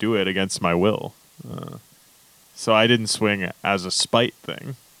forced me to do it against my will. So I didn't swing as a spite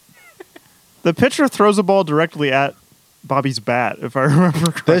thing. The pitcher throws a ball directly at Bobby's bat, if I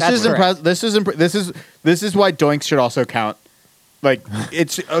remember correctly. This That's is correct. impressive. This is why doinks should also count. Like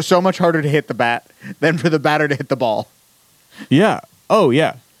it's so much harder to hit the bat than for the batter to hit the ball. Yeah. Oh,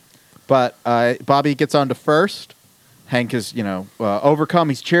 yeah. But Bobby gets on to first. Hank is overcome.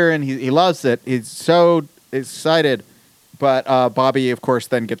 He's cheering. He loves it. He's so excited. But Bobby, of course,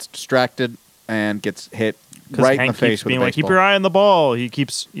 then gets distracted and gets hit right Hank in the face keeps with being a like, keep baseball. your eye on the ball. He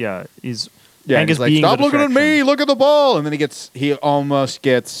keeps, Hank he's is like, being stop the looking at me. distraction. Look at the ball. And then he almost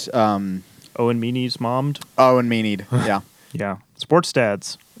gets Owen Meany's mommed. Owen Meanied. Yeah. Yeah. Sports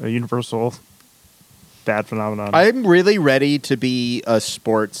dads, a universal dad phenomenon. I'm really ready to be a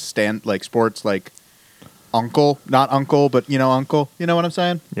sports uncle, not uncle, but uncle. You know what I'm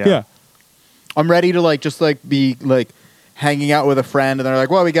saying? yeah. I'm ready to be hanging out with a friend, and they're like,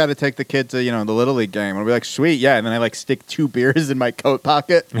 "Well, we got to take the kid to the little league game." And I'll be like, "Sweet, yeah." And then I stick 2 beers in my coat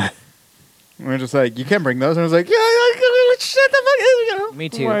pocket. And we're just like, "You can't bring those." And I was like, "Yeah, shut the fuck. Me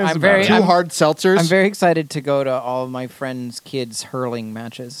too. Why is I'm it very. matter? Two I'm, hard seltzers. I'm very excited to go to all of my friends' kids' hurling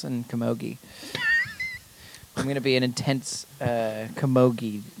matches in Camogie. I'm going to be an intense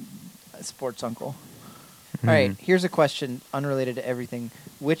Camogie sports uncle. All right, here's a question unrelated to everything.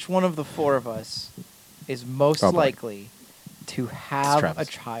 Which one of the four of us is most Oh, boy. likely to have Travis.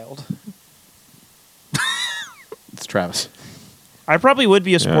 a child? It's Travis. I probably would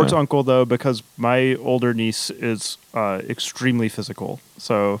be a sports Yeah. uncle though, because my older niece is extremely physical.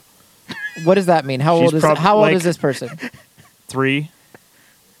 So What does that mean? How She's old is prob- how old like- is this person? 3.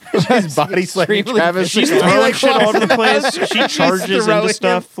 His body slamming extremely Travis. She's physical. throwing shit all over the place. She charges throwing into him.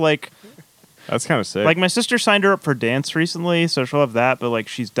 stuff like That's kind of sick. my sister signed her up for dance recently, so she'll have that. But like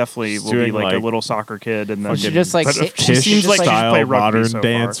she's definitely She's will be doing, like a like, little soccer kid, and then She just like But it- she Tish seems like she's style played rugby modern so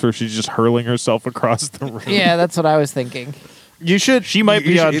dance far. where she's just hurling herself across the room. Yeah, that's what I was thinking. You should. She might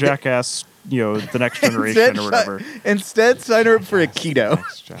you be on should- Jackass, the next generation or whatever. Instead, sign her up for a keto.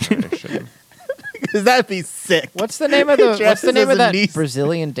 Next generation. Because that'd be sick. What's the name of the What's the Travis name has of a that niece.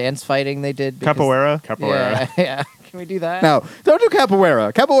 Brazilian dance fighting they did? Because- Capoeira. Capoeira. Yeah, yeah. Can we do that? No, don't do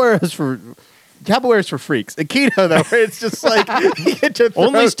capoeira. Capoeira's for freaks. A keto though, where it's just like you get to throw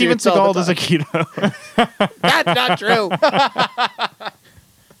Only Steven dudes all Seagal the does a time. keto. That's not true.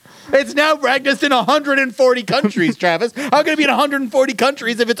 It's now practiced in 140 countries, Travis. How can it be in 140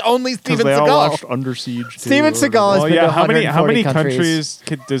 countries if it's only Because Steven they all Seagal? watched Under Siege. too, Steven or Seagal whatever. has Oh been yeah, to how many 140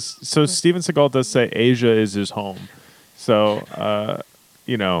 countries so Steven Seagal does say Asia is his home. So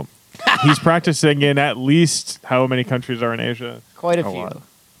he's practicing in at least how many countries are in Asia? Quite a A few. lot.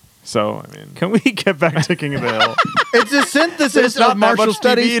 So I mean Can we get back to King of the Hill? It's a synthesis There's not of that martial much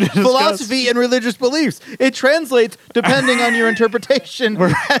studies, TV to discuss. philosophy, and religious beliefs. It translates depending on your interpretation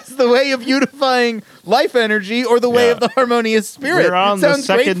as the way of unifying life energy or the way Yeah. of the harmonious spirit. We're on the Sounds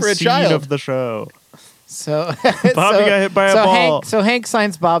great second for a scene child. of the show. So Bobby got hit by a ball. Hank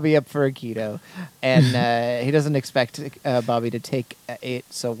signs Bobby up for a keto, and he doesn't expect Bobby to take it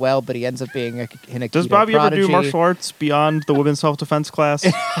so well, but he ends up being in a Does keto Bobby ever do prodigy. martial arts beyond the women's self-defense class?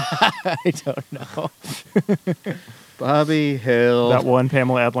 I don't know. Bobby Hill. That won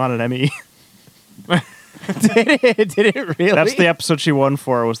Pamela Adlon an Emmy. Did it really? That's the episode she won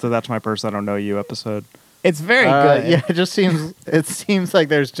for. Was the "That's My Purse, I Don't Know You" episode. It's very good. Yeah, it just seems. It seems like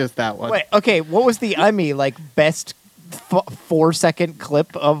there's just that one. Wait, okay. What was the Emmy like? Best 4-second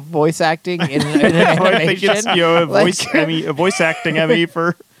clip of voice acting in an I think it's animation. a Like- a voice acting Emmy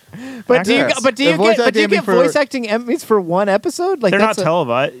for. But do you Yes. but do The you voice get but do you acting get for- voice acting Emmys for one episode? Like They're not that's a-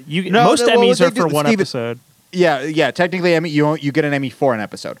 televised. No, Most well, Emmys they are for do- one Steven- episode. Yeah. Technically, Emmy, you get an Emmy for an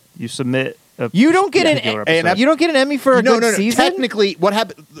episode. You submit. You don't get particular an episode. you don't get an Emmy for a no, good no. season. Technically, what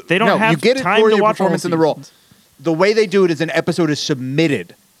happened? They don't no, have you get it time for to your watch all performance in the role. seasons. The way they do it is an episode is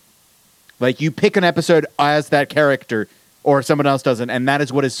submitted. Like you pick an episode as that character, or someone else doesn't, and that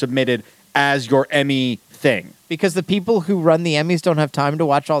is what is submitted as your Emmy thing. Because the people who run the Emmys don't have time to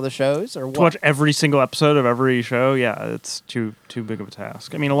watch all the shows, or To what? watch every single episode of every show, yeah, it's too big of a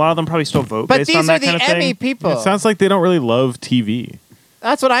task. I mean, a lot of them probably still vote But based these on are that the kind of Emmy thing. people. it sounds like they don't really love TV.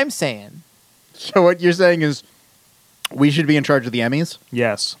 That's what I'm saying. So what you're saying is, we should be in charge of the Emmys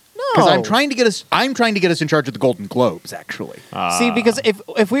Yes. because No. I'm trying to get us in charge of the Golden Globes. Actually, See, because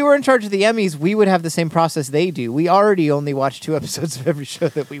if we were in charge of the Emmys, we would have the same process they do. We already only watch 2 episodes of every show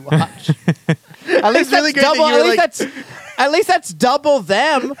that we watch. At least really that's great that double. you were At least that's double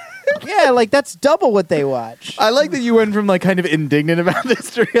them. Yeah, like that's double what they watch. I like that you went from like kind of indignant about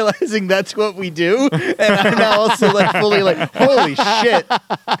this to realizing that's what we do, and I'm now also like fully like, holy shit!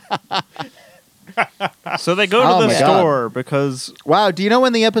 So they go Oh to the my God. store because Wow, do you know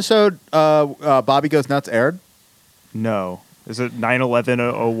when the episode Bobby Goes Nuts aired? no. Is it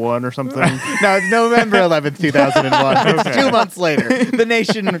 9/11/01 or something? No, it's November 11th, 2001. It's Okay. 2 months later. The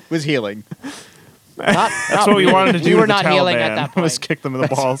nation was healing. That's what we wanted to do. We were with the not healing at Taliban, that Was point. kick them in the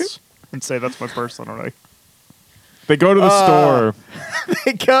balls and say, "That's my purse." I don't know. They go to the store.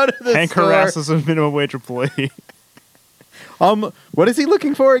 They go to the Hank store. harasses a minimum wage employee. What is he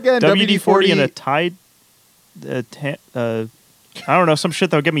looking for again? WD-40 and a Tide. I don't know, some shit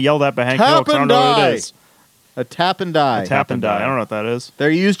that would get me yelled at by Hank Hill 'cause I don't know what die. it is. A tap and die. Tap and die. I don't know what that is. They're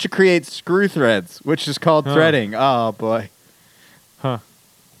used to create screw threads, which is called threading. Oh boy.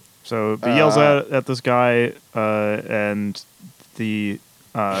 So he yells at this guy, and the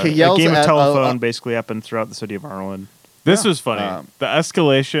He yells a game of at- telephone basically happened throughout the city of Ireland. This was funny. Um, The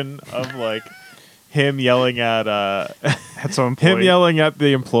escalation of like him yelling at At some him point. yelling at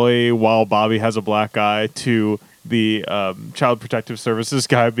the employee while Bobby has a black eye to the Child Protective Services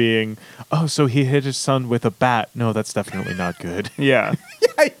guy being, oh, so he hit his son with a bat. No, that's definitely not good. Yeah.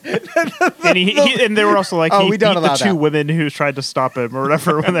 the And and they were also like, Oh, he we beat don't the allow two that. women who tried to stop him or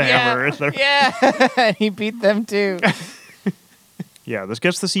whatever with a hammer. And they're- Yeah, he beat them too. Yeah, this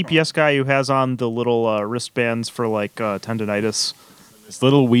gets the CPS guy who has on the little wristbands for like tendonitis. This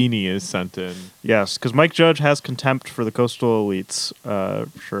little weenie is sent in. Yes, because Mike Judge has contempt for the coastal elites.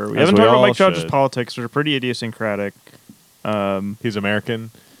 Sure, we As haven't we talked about all Mike Judge's should. politics, which are pretty idiosyncratic. He's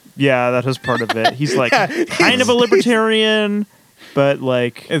American. Yeah, that is part of it. He's like kind of a libertarian, but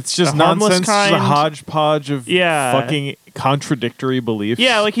like It's just a harmless nonsense. kind. It's a hodgepodge of Yeah. fucking contradictory beliefs.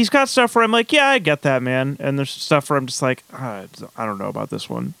 Yeah, like he's got stuff where I'm like, yeah, I get that, man. And there's stuff where I'm just like, I don't know about this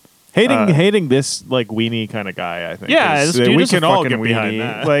one. hating this like weenie kind of guy. I think. Yeah, is- this dude we is a can all fucking get behind weenie.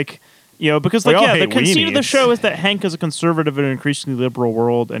 that. Like, because We like all yeah, the hate conceit of the weenies. show is that Hank is a conservative in an increasingly liberal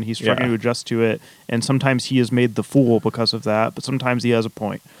world, and he's struggling Yeah. to adjust to it. And sometimes he is made the fool because of that, but sometimes he has a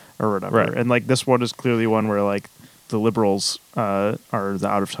point or whatever. Right. And like this one is clearly one where like the liberals are the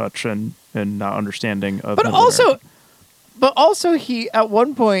out of touch and not understanding of. But middle also, America. he at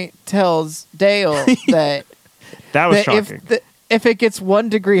one point tells Dale that, that was that shocking. if it gets 1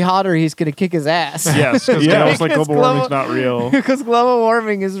 degree hotter, he's going to kick his ass. Yes, because Yeah. I was like, Because global warming's not real. because global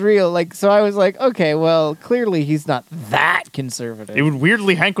warming is real. Like, so I was like, okay, well, clearly he's not that conservative. It would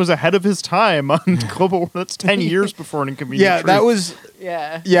weirdly, Hank was ahead of his time on global warming. That's 10 years before an inconvenient Yeah, that truth. was.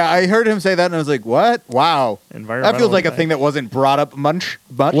 yeah. Yeah, I heard him say that, and I was like, "What? Wow, that feels like a thing that wasn't brought up much."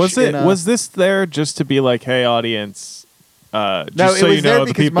 Was it? in a- Was this there just to be like, hey, audience? Just No, it so was you there know,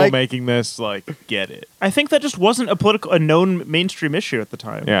 the because people Mike- making this like get it. I think that just wasn't a known mainstream issue at the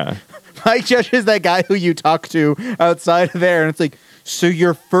time. Yeah. Mike Judge is that guy who you talk to outside of there, and it's like, so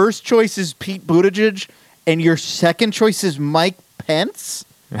your first choice is Pete Buttigieg, and your second choice is Mike Pence.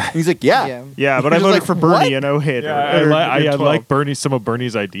 And he's like, yeah. Yeah. Yeah, but I You're voted just for like, Bernie what? and 08. Yeah, I like Bernie. Some of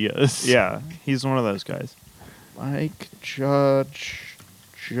Bernie's ideas. Yeah, he's one of those guys. Mike Judge,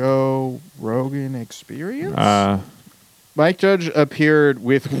 Joe Rogan Experience. Mike Judge appeared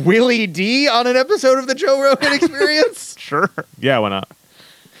with Willie D on an episode of the Joe Rogan Experience. Sure. Yeah. Why not?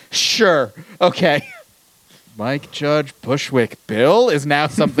 Sure. Okay. Mike Judge Bushwick Bill is now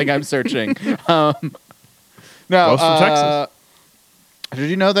something I'm searching. No, Both from Texas. Did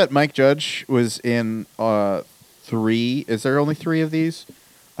you know that Mike Judge was in 3? Is there only 3 of these?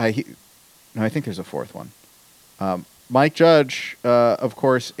 No, I think there's a 4th one. Mike Judge, of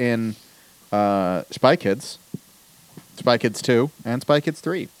course, in Spy Kids, Spy Kids 2, and Spy Kids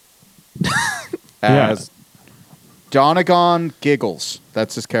 3. As Donegan Giggles.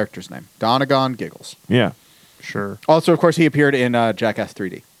 That's his character's name. Donegan Giggles. Yeah. Sure. Also, of course, he appeared in Jackass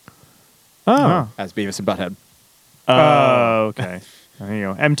 3D Oh. as Beavis and Butthead. Oh, okay. There you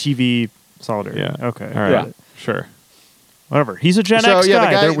go. MTV Solidarity. Yeah. Okay. All right. Yeah. Sure. Whatever. He's a Gen So X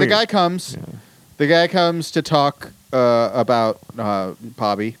yeah, guy. They're the weird. guy comes. The guy comes to talk about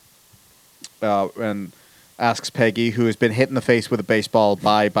Bobby, and asks Peggy, who has been hit in the face with a baseball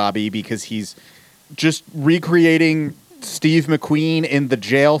by Bobby because he's just recreating Steve McQueen in the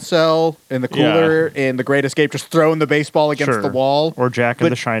jail cell in the cooler in The Great Escape, just throwing the baseball against Sure. the wall. Or Jack in But-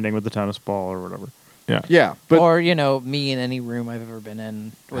 The Shining with the tennis ball or whatever. Yeah. Yeah, but Or, me in any room I've ever been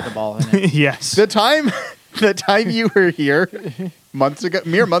in with a ball in it. Yes. the time you were here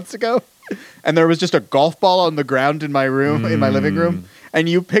mere months ago, and there was just a golf ball on the ground in my room, in my living room, and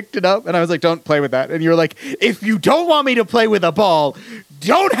you picked it up, and I was like, "Don't play with that," and you were like, "If you don't want me to play with a ball,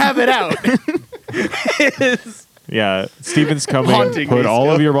 don't have it out." Yeah. Steven's coming. Haunting Put me all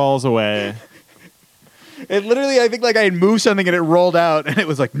still. of your balls away. It literally, I think, like I had moved something and it rolled out, and it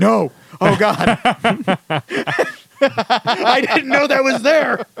was like, "No, oh god." I didn't know that was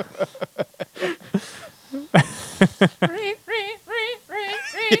there.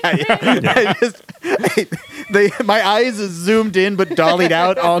 My eyes zoomed in but dollied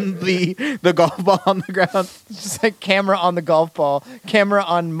out on the golf ball on the ground. Just like camera on the golf ball, camera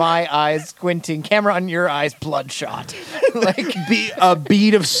on my eyes squinting, camera on your eyes bloodshot. Like A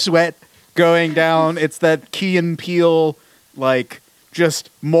bead of sweat going down. It's that Key and Peele, like, just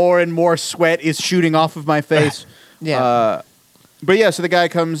more and more sweat is shooting off of my face. Yeah. But yeah, so the guy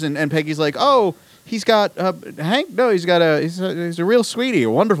comes and Peggy's like, "Oh, he's got Hank. No, he's a real sweetie, a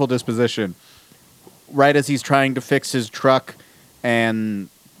wonderful disposition." Right as he's trying to fix his truck, and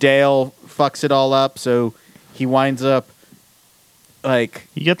Dale fucks it all up, so he winds up like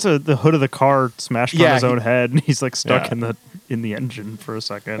He gets the hood of the car smashed Yeah, on his he- own head, and he's like stuck Yeah. in the engine for a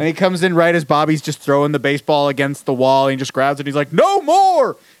second. And he comes in right as Bobby's just throwing the baseball against the wall. And he just grabs it. He's like, "No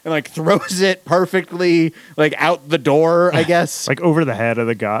more!" And like throws it perfectly like out the door, I guess. Like over the head of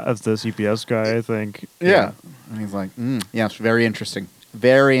the CPS guy, I think. yeah. And he's like, "Yes, very interesting.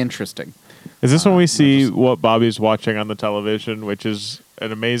 Very interesting." Is this when we see what Bobby's watching on the television, which is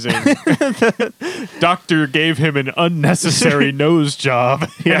an amazing doctor gave him an unnecessary nose job.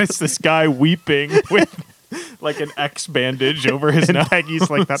 And it's this guy weeping with like an X bandage over his And nose. Peggy's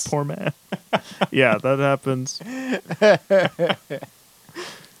like, that poor man. Yeah, that happens.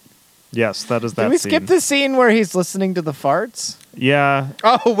 Yes, that is that Did we scene. skip the scene where he's listening to the farts? Yeah.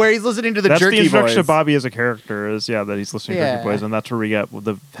 Oh, where he's listening to the That's the Jerky introduction Boys. of Bobby as a character is, that he's listening to Yeah. Jerky Boys, and that's where we get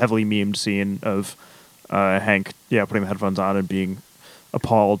the heavily memed scene of Hank, putting the headphones on and being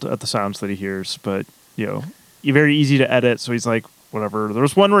appalled at the sounds that he hears. But, very easy to edit, so he's like, whatever. There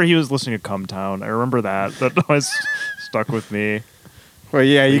was one where he was listening to Come Town. I remember that. That always stuck with me. Well,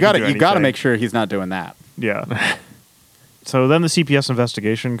 yeah, you He got can to do you got to anything. make sure he's not doing that. Yeah. So then the CPS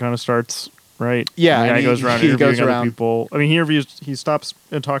investigation kind of starts, right? Yeah, And the guy and goes around he interviewing goes other around. people. I mean, he stops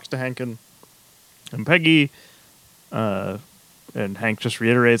and talks to Hank and Peggy, and Hank just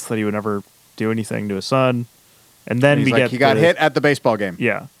reiterates that he would never do anything to his son. And then And he's we like, get he got the- hit at the baseball game.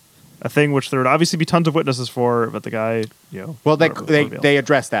 Yeah, a thing which there would obviously be tons of witnesses for, but the guy, Well, whatever, they revealed. they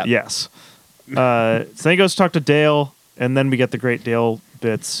address that. Yes. So then he goes to talk to Dale, and then we get the great Dale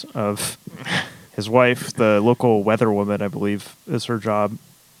bits of his wife, the local weather woman, I believe, is her job.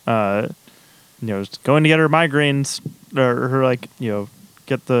 Just going to get her migraines, or her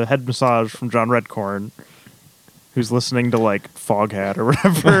get the head massage from John Redcorn, who's listening to like Foghat or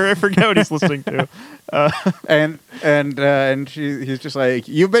whatever. I forget what he's listening to. And he's just like,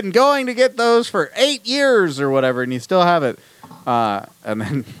 you've been going to get those for 8 years or whatever, and you still have it. And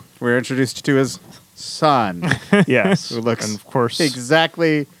then we're introduced to his son, Yes, who looks and of course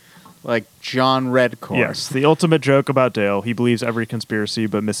exactly like John Redcorn. Yes, the ultimate joke about Dale. He believes every conspiracy,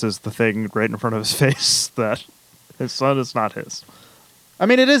 but misses the thing right in front of his face that his son is not his. I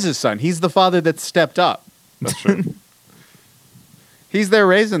mean, it is his son. He's the father that stepped up. That's true. He's there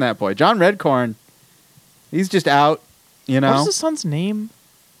raising that boy. John Redcorn, he's just out, What is his son's name?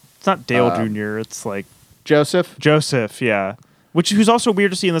 It's not Dale Jr. It's like Joseph. Joseph, yeah. Who's also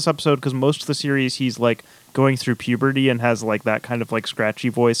weird to see in this episode because most of the series he's like going through puberty and has like that kind of like scratchy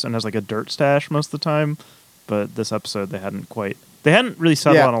voice and has like a dirt stash most of the time. But this episode they hadn't really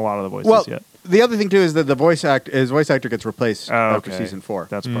settled Yeah. on a lot of the voices Well, yet. the other thing too is that his voice actor gets replaced Oh, after okay. season 4.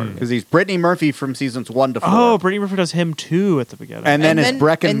 That's part of it. because he's Brittany Murphy from seasons 1 to 4. Oh, Brittany Murphy does him too at the beginning. And then is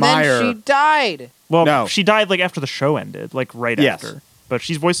Breckin Meyer. And then she died. well, no. she died like after the show ended, like right Yes. after. But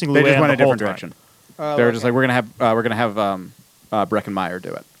she's voicing They Luann just went a the whole different time. direction. They were just like, we're gonna have Breckin Meyer do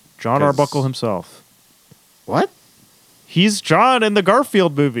it. John 'Cause- Arbuckle himself. What He's John in the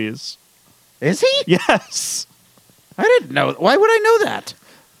Garfield movies. is he? Yes. I didn't know. Why would I know that?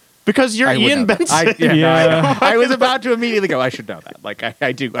 Because you're I would Ian know that. Benson. Yeah. I was about to immediately go, I should know that. Like,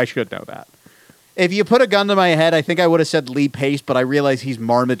 I do. I should know that. If you put a gun to my head, I think I would have said Lee Pace, but I realize he's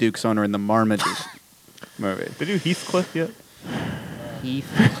Marmaduke's owner in the Marmaduke movie. Did you Heathcliff yet?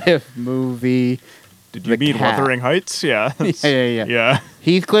 Heathcliff movie. Did you The mean cat. Wuthering Heights? Yeah. Yeah. Yeah.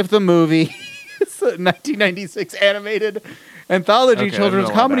 Heathcliff the movie. It's a 1996 animated anthology Okay, children's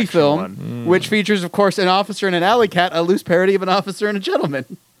the live comedy action film, one. which features, of course, an officer and an alley cat, a loose parody of an officer and a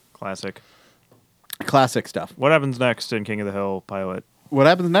gentleman. Classic. Classic stuff. What happens next in King of the Hill pilot? What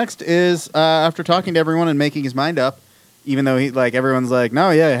happens next is after talking to everyone and making his mind up, even though everyone's like, no,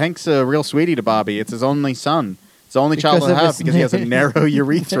 yeah, Hank's a real sweetie to Bobby. It's his only son. It's the only child Because he'll of have his because he has a narrow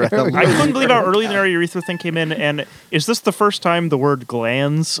urethra. I couldn't believe how early the narrow urethra thing came in. And is this the first time the word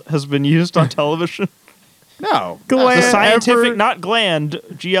glands has been used on television? No. The scientific, ever- not gland,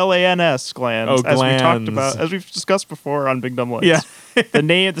 GLANS, glands, Oh, as we talked glands. about, as we've discussed before on Big Dumb Lights. Yeah. The Oh,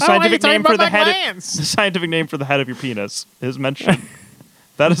 why are you scientific talking name for about the my head, glands? the scientific name for the head of your penis is mentioned.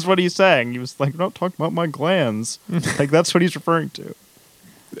 That is what he's saying. He was like, "Don't talk about my glands." Like that's what he's referring to.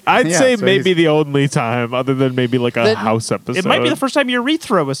 I'd Yeah, say so maybe he's- the only time, other than maybe like a The- house episode. It might be the first time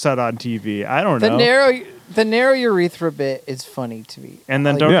urethra was said on TV. I don't know. The narrow urethra bit is funny to me. And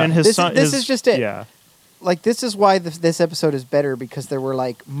then Like, don't, Yeah. and his This- son. this his- is just it. Yeah. like this is why this episode is better because there were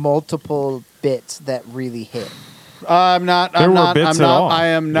like multiple bits that really hit. I'm not. There I'm were not. bits I'm at not. all, I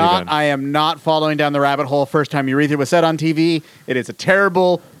am not. even. I am not following down the rabbit hole. First time urethra was said on TV. It is a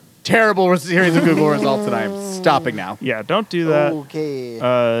terrible, terrible series of Google results, and I am stopping now. Yeah. Don't do that. Okay.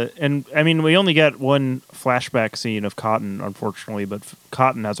 And I mean, we only get one flashback scene of Cotton, unfortunately, but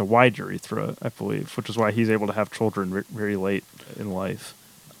Cotton has a wide urethra, I believe, which is why he's able to have children very late in life.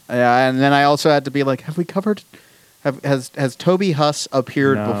 Yeah, and then I also had to be like, have we covered? Has Toby Huss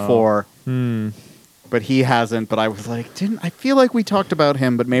appeared No. before? Hmm. But he hasn't. But I was like, I feel like we talked about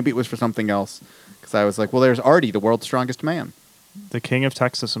him, but maybe it was for something else. Because I was like, well, there's Artie, the world's strongest man. The king of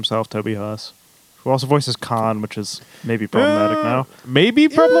Texas himself, Toby Huss, who also voices Khan, which is maybe problematic now. Maybe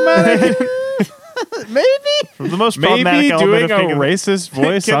problematic. Maybe. The most problematic Maybe element doing of a King of racist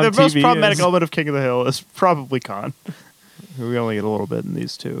voice the on most TV problematic is- element of King of the Hill is probably Khan. We only get a little bit in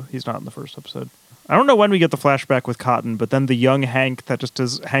these two. He's not in the first episode. I don't know when we get the flashback with Cotton, but then the young Hank that just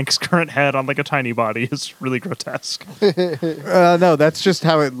is Hank's current head on like a tiny body is really grotesque. No, that's just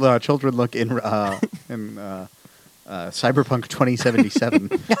how children look in Cyberpunk 2077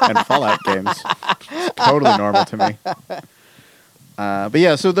 and Fallout games. It's totally normal to me. But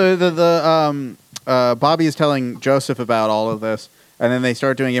yeah, so Bobby is telling Joseph about all of this, and then they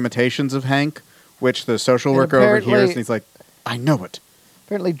start doing imitations of Hank, which the social And worker overhears, apparently- and he's like, "I know it."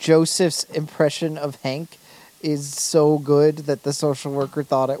 Apparently, Joseph's impression of Hank is so good that the social worker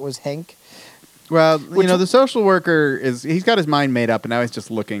thought it was Hank. Well, the social worker he's got his mind made up, and now he's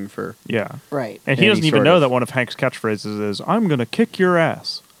just looking for. Yeah. Right. And he Any doesn't even sort know of- that one of Hank's catchphrases is, "I'm going to kick your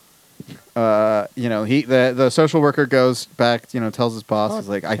ass." The social worker goes back, tells his boss, he's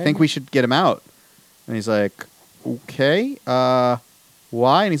like, "I think we should get him out," and he's like, "Okay,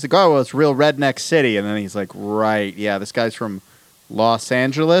 why?" And he's like, "Oh, well, it's real redneck city," and then he's like, "Right, yeah, this guy's from Los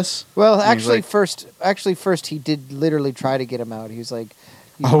Angeles." Well, And he's actually, first he did literally try to get him out. He was like,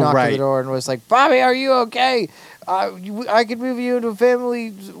 he Oh, knocked on right. the door and was like, "Bobby, are you okay? I could move you into a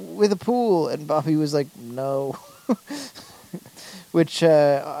family with a pool." And Bobby was like, "No," which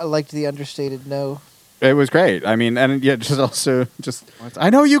I liked the understated no. It was great. I mean, and yeah, I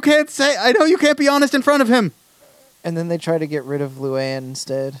know you can't be honest in front of him. And then they try to get rid of Luann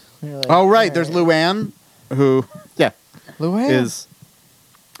instead. You're like, Oh, right, "All there's Luann, who, Luann is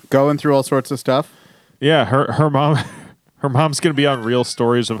going through all sorts of stuff. Yeah, her mom's gonna be on Real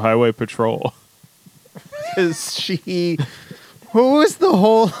Stories of Highway Patrol. Is she? What was the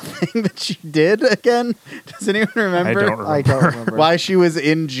whole thing that she did again? Does anyone remember? I don't remember. I don't remember. Why she was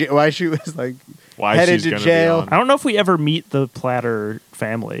why she was like Why headed she's to gonna jail. Be I on. don't know if we ever meet the Platter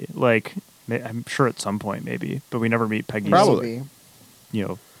family. Like, I'm sure at some point maybe, but we never meet Peggy's, Probably.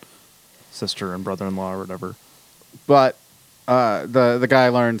 Maybe. sister and brother-in-law or whatever. But the guy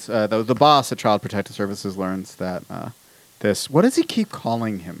learns the boss at Child Protective Services learns that this. What does he keep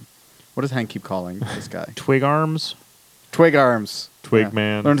calling him? What does Hank keep calling this guy? Twig Arms. Twig Arms. Twig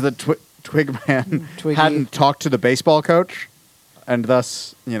Man. Learns that Twig Man Twiggy. hadn't talked to the baseball coach, and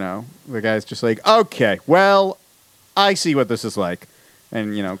thus, the guy's just like, "Okay, well, I see what this is like,"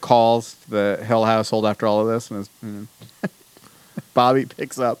 and calls the Hill household after all of this, and Bobby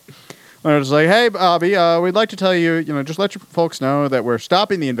picks up. And it's like, "Hey, Bobby, we'd like to tell you, just let your folks know that we're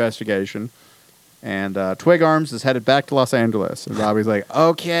stopping the investigation, and Twig Arms is headed back to Los Angeles." And Bobby's like,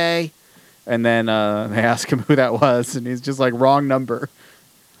 "Okay." And then they ask him who that was, and he's just like, "Wrong number."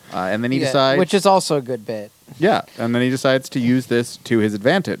 And then he Yeah, decides, which is also a good bit. yeah, and then he decides to use this to his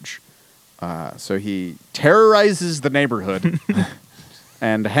advantage. So he terrorizes the neighborhood,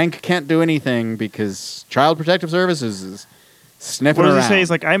 and Hank can't do anything because Child Protective Services is sniffing What does around. he say? He's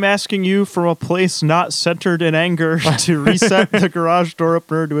like, "I'm asking you from a place not centered in anger to reset the garage door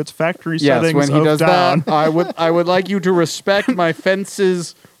opener to its factory Yes, settings when he of does down." that, I would like you to respect my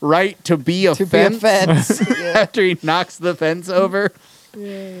fence's right to be a To fence. be a fence. Yeah. After he knocks the fence over.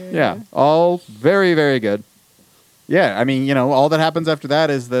 Yeah, all very, very good. Yeah, I mean, all that happens after that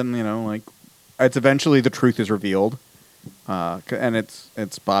is then, it's eventually the truth is revealed. And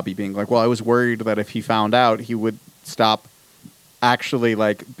it's Bobby being like, "Well, I was worried that if he found out, he would stop actually,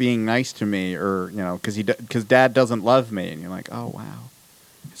 being nice to me, or, because Dad doesn't love me." And you're like, "Oh, wow.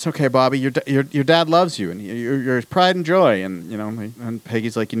 It's okay, Bobby. Your dad loves you, and you're his pride and joy." And and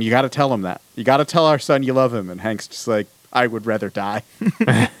Peggy's like, "And you got to tell him that. You got to tell our son you love him." And Hank's just like, "I would rather die."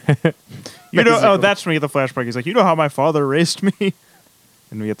 Basically. That's when we get the flashback. He's like, "You know how my father raised me?"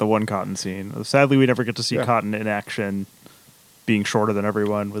 And we get the one Cotton scene. Sadly, we never get to see Yeah. Cotton in action, being shorter than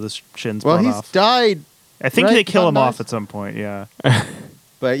everyone with his shins Well, blown he's off. died. I think right? they kill him Cotton off dies? at some point. Yeah.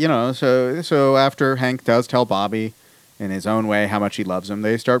 But so after Hank does tell Bobby in his own way how much he loves him,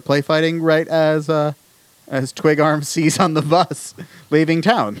 they start play fighting right as Twig Arm sees on the bus leaving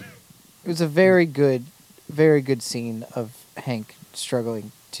town. It was a very good scene of Hank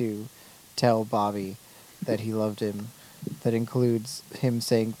struggling to tell Bobby that he loved him. That includes him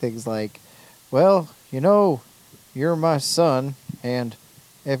saying things like, "Well, you're my son, and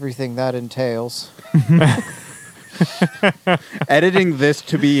everything that entails." Editing this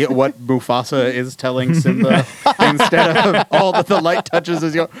to be what Mufasa is telling Simba instead of all that the light touches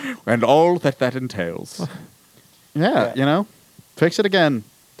is and all that entails. Yeah, fix it again,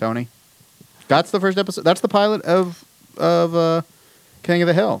 Tony. That's the first episode. That's the pilot of King of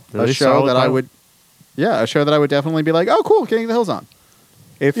the Hill, Really a show solid that I pilot. would, a show that I would definitely be like, "Oh, cool, King of the Hill's on."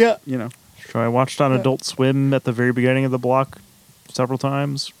 If So I watched on Adult Swim at the very beginning of the block several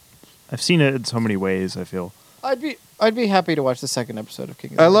times. I've seen it in so many ways. I feel. I'd be happy to watch the second episode of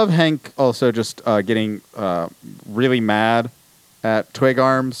King of the I Hill. love Hank also just getting really mad at Twig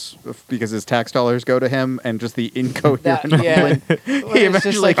Arms because his tax dollars go to him, and just the incoherent mumbling. He It's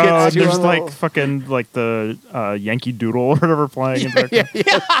just eventually like, gets Oh, to there's him. like fucking like the Yankee Doodle or whatever playing in the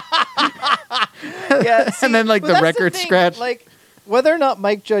background. yeah, see, And then, like, but the that's record thing, scratch. Like, whether or not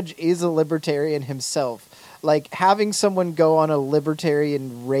Mike Judge is a libertarian himself, like having someone go on a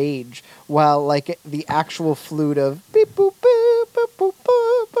libertarian rage while like the actual flute of beep boop boop boop boop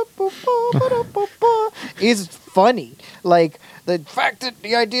boop boop boop boop boop boop boop is funny. Like the fact that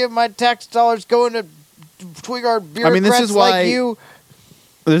the idea of my tax dollars going to Twigard bureaucrats I mean, this is why- like you.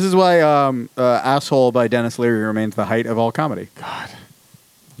 This is why Asshole by Dennis Leary remains the height of all comedy.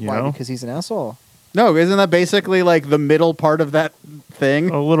 You Why? know, Because he's an asshole. No, isn't that basically like the middle part of that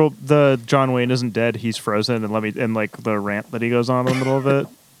thing? a little. The John Wayne isn't dead; he's frozen, and like the rant that he goes on in the middle of it.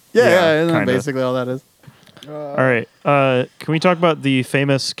 Yeah, isn't that kinda. basically all that is? All right, can we talk about the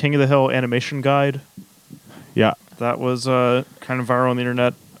famous King of the Hill animation guide? Yeah. That was kind of viral on the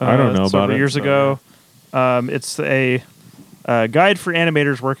internet. I don't know several about it, years so, ago. It's a guide for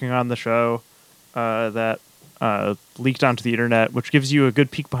animators working on the show that leaked onto the internet, which gives you a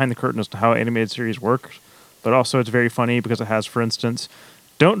good peek behind the curtain as to how animated series work. But also, it's very funny because it has, for instance,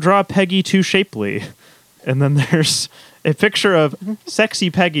 "Don't draw Peggy too shapely," and then there's a picture of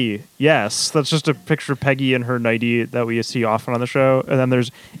sexy Peggy. Yes, that's just a picture of Peggy in her nightie that we see often on the show. And then there's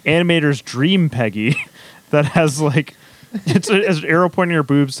animators dream Peggy that has like it's an arrow pointing at her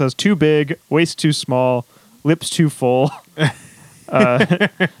boobs, says too big, waist too small, lips too full,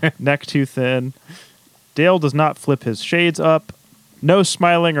 neck too thin. Dale does not flip his shades up. No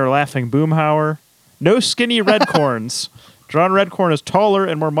smiling or laughing Boomhauer. No skinny Redcorns. John Redcorn is taller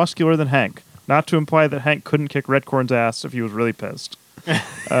and more muscular than Hank. Not to imply that Hank couldn't kick Redcorn's ass if he was really pissed.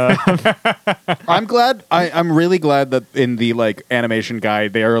 I'm glad. I'm really glad that in the like animation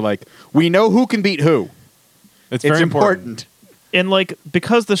guide they are like, we know who can beat who. It's It's very important. And like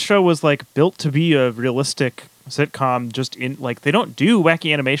because the show was like built to be a realistic sitcom, just in like they don't do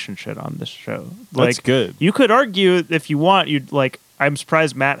wacky animation shit on this show. That's Like good. you could argue if you want, you'd like I'm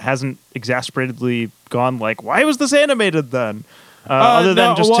surprised Matt hasn't exasperatedly gone like, why was this animated then? Other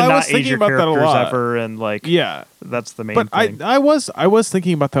than no, just well, to I not was age thinking your about that a characters lot. ever, and like Yeah. that's the main But thing. I was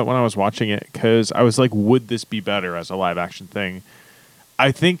thinking about that when I was watching it because I was like, would this be better as a live action thing?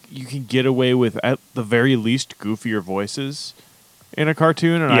 I think you can get away with at the very least goofier voices in a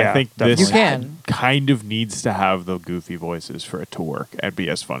cartoon, and Yeah, I think definitely. this You can. kind of needs to have the goofy voices for it to work and be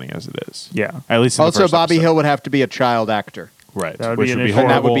as funny as it is. Yeah. At least in the Also, first Bobby episode. Hill would have to be a child actor, right? That would which be an would be issue. and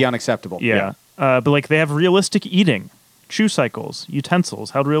that horrible. would be unacceptable. Yeah. But like they have realistic eating, chew cycles,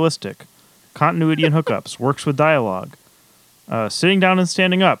 utensils held realistic, continuity and hookups, works with dialogue, sitting down and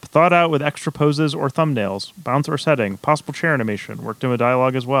standing up, thought out with extra poses or thumbnails, bounce or setting, possible chair animation, worked in with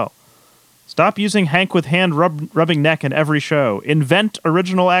dialogue as well. Stop using Hank with hand rubbing neck in every show. Invent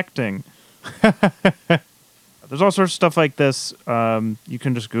original acting. There's all sorts of stuff like this. You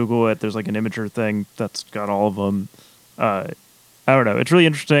can just Google it. There's like an Imager thing that's got all of them. I don't know. It's really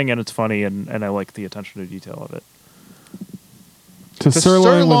interesting and it's funny, and I like the attention to detail of it. To sirloin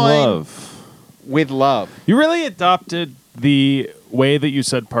with sirloin- love. With love. You really adopted the way that you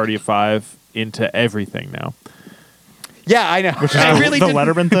said "Party of Five" into everything now. Yeah, I know. I really the didn't-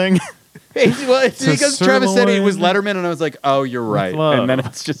 Letterman thing. Well, it's To because Travis said it was sirloin Letterman, and I was like, oh, you're right. love. And then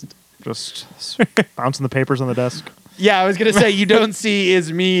it's just. Just bouncing the papers on the desk. Yeah, I was gonna say you don't see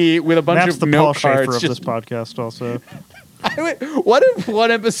is me with a bunch That's of the note Paul Schaefer cards. of this Just, podcast, also. what if one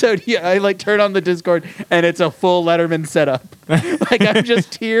episode I like turn on the Discord and it's a full Letterman setup? Like I'm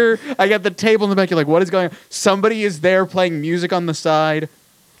just here. I got the table in the back. You're like, what is going on? Somebody is there playing music on the side.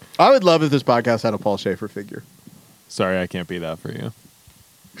 I would love if this podcast had a Paul Schaefer figure. Sorry, I can't be that for you.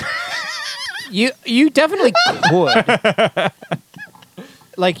 You definitely could.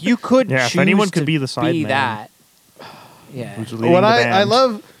 Like you could. Yeah, if choose anyone could to be the side man. that. Yeah. Who's leading What the I band.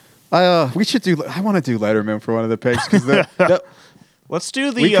 love. We should do. I want to do Letterman for one of the picks because Let's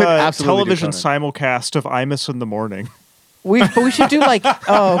do We the could absolutely do television Conan. simulcast of Imus in the morning. But we should do like.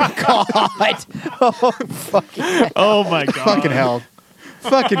 Oh God. Oh fucking. Oh my god! fucking hell.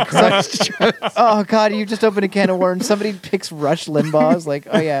 Fucking Christ. Oh God! You just opened a can of worms. Somebody picks Rush Limbaugh's. Like,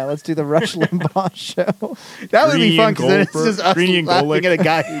 oh yeah, let's do the Rush Limbaugh show. That would be Greeny fun and because then it's Goldberg- just us Greeny and laughing Golick. at a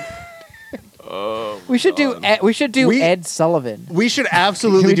guy. We should do. We should do We- Ed Sullivan. We should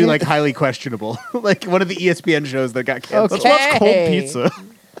absolutely Can we do do- like highly questionable, like one of the ESPN shows that got canceled. Let's watch Cold Hey. Pizza.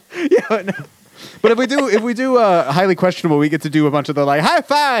 Yeah, no. But if we do highly questionable, we get to do a bunch of the like high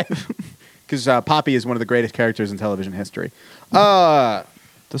five because Poppy is one of the greatest characters in television history.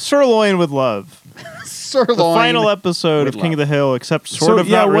 The Sirloin with Love. Sirloin. The final episode of with King of love. the Hill, except So, sort of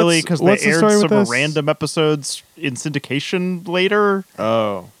yeah, not really, what's- because they what's the aired story with some this? random episodes in syndication later,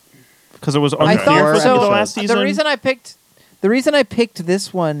 Oh. because it was I unclear thought for so. the last season. The reason I picked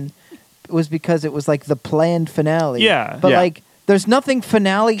this one was because it was like the planned finale. Yeah. but Yeah. like there's nothing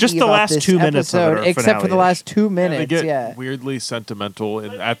finale. Just the about last this 2 minutes of it episode are except for the finale-ish. last 2 They minutes. get Yeah. weirdly sentimental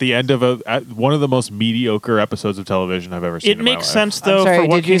at the end of one of the most mediocre episodes of television I've ever seen. It in my makes life. sense though sorry, for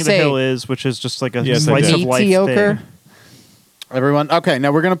what did you King of the say- Hill is, which is just like a Yes, I slice did. of life Mediocre? thing. Everyone, okay,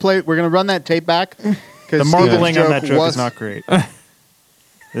 now we're gonna run that tape back. The marbling on that joke is not great.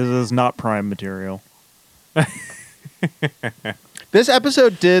 This is not prime material. This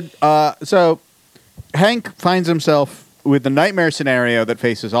episode did so. Hank finds himself with the nightmare scenario that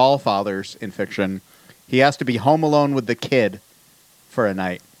faces all fathers in fiction. He has to be home alone with the kid for a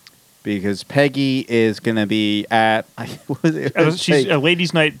night because Peggy is going to be at. What was it? She's a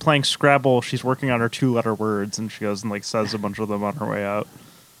ladies' night playing Scrabble. She's working on her 2-letter words, and she goes and like says a bunch of them on her way out.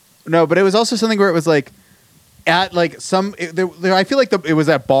 No, but it was also something where it was like at like some. I feel like it was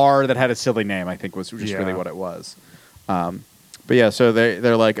a bar that had a silly name. I think was just Yeah. really what it was. But yeah, so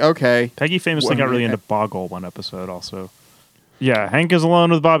they're like, okay, Peggy famously What- got really into Boggle one episode also. Yeah, Hank is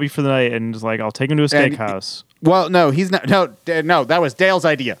alone with Bobby for the night and is like, I'll take him to a And- steakhouse. well, no, he's not. No, that was Dale's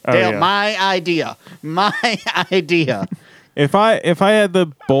idea. Oh, Dale, yeah. my idea. If I had the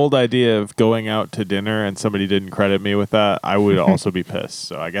bold idea of going out to dinner and somebody didn't credit me with that, I would also be pissed.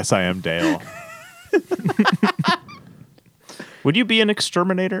 So I guess I am Dale. Would you be an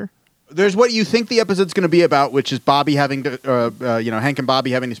exterminator? There's what you think the episode's going to be about, which is Bobby having to, Hank and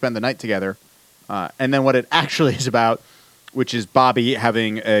Bobby having to spend the night together, and then what it actually is about, which is Bobby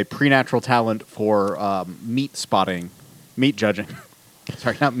having a preternatural talent for meat spotting, meat judging.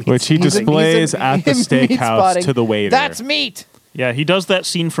 Sorry, not meat. Which he He's a- displays he's a- at the meat steakhouse spotting. to the waiter. That's meat. Yeah, he does that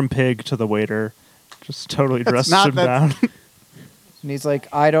scene from Pig to the waiter. Just totally dresses not- him down. And he's like,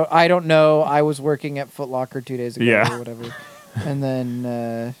 I don't know. I was working at Foot Locker 2 days ago Yeah. or whatever. And then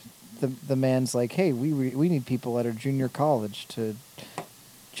the man's like, hey, we need people at our junior college to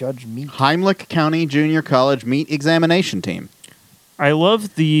judge meat. Heimlich County Junior College Meat Examination Team. I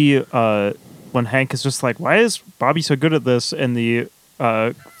love the when Hank is just like, why is Bobby so good at this? And the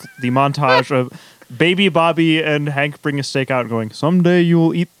montage of baby Bobby and Hank bring a steak out and going, someday you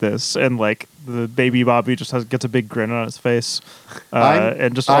will eat this. And like the baby Bobby just gets a big grin on his face.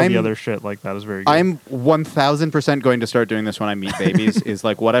 And just all the I'm- other shit like that is very good. I'm 1,000% going to start doing this when I meet babies. Is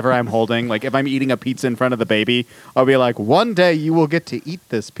like whatever I'm holding. Like if I'm eating a pizza in front of the baby, I'll be like, one day you will get to eat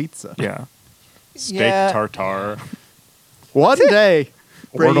this pizza. yeah. Steak Yeah. tartare. One day.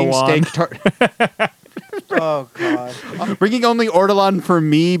 Bringing Ortolan. steak Oh, God. bringing only ortolan for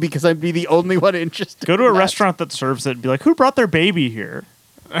me because I'd be the only one interested. Go to a in that. restaurant that serves it and be like, who brought their baby here?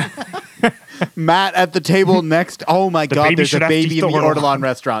 Matt at the table next. Oh my The God! baby There's should a have to baby eat in the the ortolan. ortolan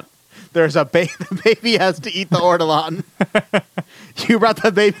restaurant. There's a the baby has to eat the ortolan. You brought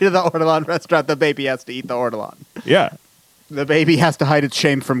the baby to the ortolan restaurant. The baby has to eat the ortolan. Yeah, The baby has to hide its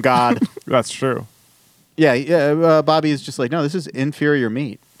shame from God. that's true. Yeah. Bobby is just like, no, this is inferior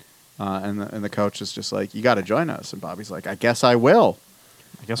meat. And the coach is just like, you got to join us. And Bobby's like, I guess I will.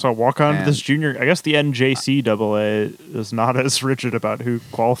 I guess I'll walk on to this And- junior. I guess the NJCAA is not as rigid about who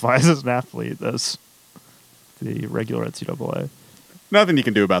qualifies as an athlete as the regular NCAA. Nothing you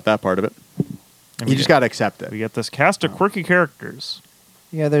can do about that part of it. And You we just get- got to accept We it. get this cast of quirky characters.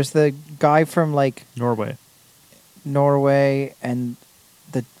 Yeah, there's the guy from like Norway. Norway and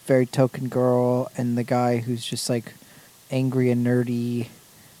the very token girl and the guy who's just like angry and nerdy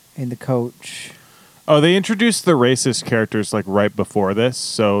and the coach. Oh, they introduced the racist characters like right before this.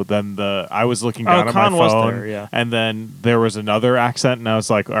 So then I was looking down at my Khan was phone, there, yeah. and then there was another accent, and I was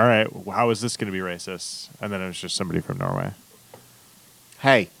like, "All right, how is this going to be racist?" And then it was just somebody from Norway.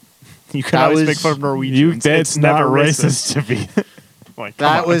 Hey, You can That always was- make fun of Norwegians. It's never not racist to be. Like, come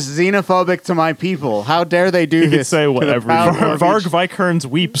that on. was xenophobic to my people. How dare they do You can this? say to the whatever proud you want. Norwegian- Varg Vikernes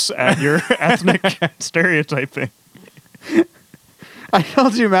weeps at your ethnic stereotyping. I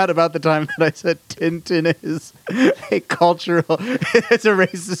told you, Matt, about the time that I said Tintin is a cultural, it's a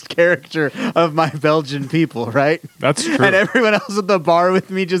racist character of my Belgian people, right? That's true. And everyone else at the bar with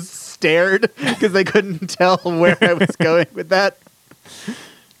me just stared because they couldn't tell where I was going with that.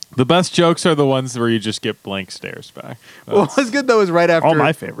 The best jokes are the ones where you just get blank stares back. What was good though was right after All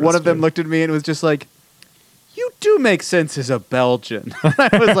my favorites, one of them dude. looked at me and was just like, "You do make sense as a Belgian." I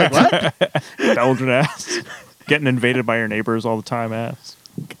was like, "What?" Belgian ass. Getting invaded by your neighbors all the time ass.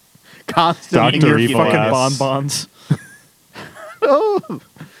 Constantly Dr. Your Evil fucking ass. bonbons. Oh,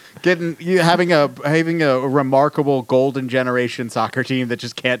 having a remarkable golden generation soccer team that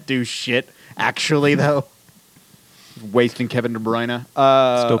just can't do shit. Actually, though, wasting Kevin De Bruyne.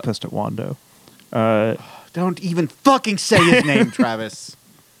 Still pissed at Wando. Don't even fucking say his name, Travis.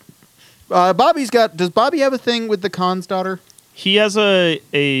 Does Bobby have a thing with the Khan's daughter? He has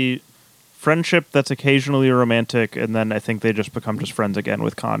a friendship that's occasionally romantic, and then I think they just become just friends again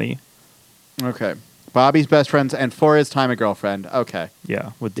with Connie. Okay. Bobby's best friends and for his time a girlfriend. Okay.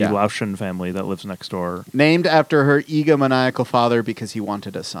 Yeah, with the Lauschen family that lives next door. Named after her egomaniacal father because he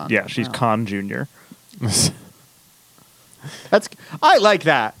wanted a son. Yeah, she's Khan Jr. I like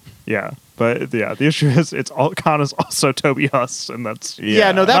that. Yeah, but the issue is Khan is also Toby Huss, and that's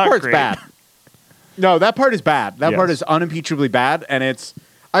Yeah, no, that not part's great. bad. No, that part is bad. That part Yes. is unimpeachably bad, and it's...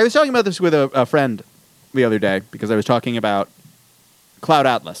 I was talking about this with a friend the other day because I was talking about Cloud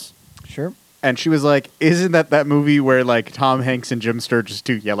Atlas. Sure. And she was like, isn't that movie where, like, Tom Hanks and Jim Sturgis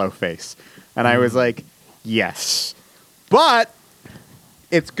do Yellowface? And I was like, yes. But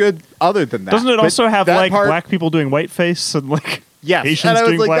it's good other than that. Doesn't it But also have, that like, part- black people doing whiteface and, like, Yes. Asians and I was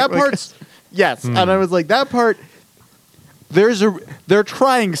doing like, black... that part's... Yes. And I was like, that part... They're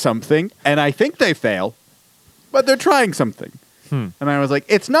trying something, and I think they fail, but they're trying something. And I was like,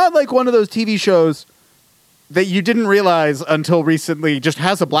 it's not like one of those TV shows that you didn't realize until recently just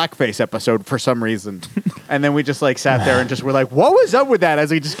has a blackface episode for some reason. And then we just like sat there and just were like, what was up with that?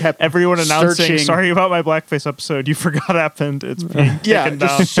 As we just kept Everyone announcing, searching. sorry about my blackface episode, you forgot happened. It's being Yeah, taken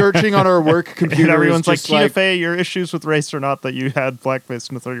just down. searching on our work computers. And everyone's like, just Tina Fey, your issues with race are not that you had blackface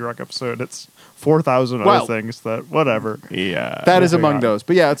in the 30 Rock episode. It's 4,000 Well, other things that, whatever. Yeah. that is moving among on. those.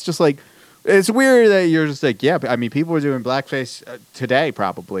 But yeah, it's just like, it's weird that you're just like, yeah, I mean, people were doing blackface today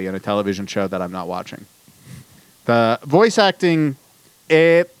probably in a television show that I'm not watching. The voice acting,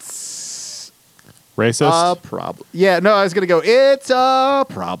 it's Racist? a problem. Yeah, no, I was going to go, it's a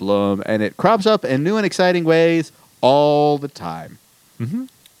problem. And it crops up in new and exciting ways all the time.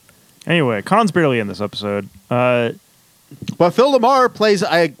 Anyway, Khan's barely in this episode. But Phil Lamar plays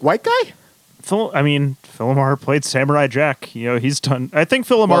a white guy? Phil Lamar played Samurai Jack. You know, he's done... I think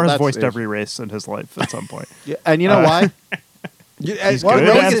Phil Lamar Well, has that's voiced it. every race in his life at some point. Yeah, and you know why? He's What good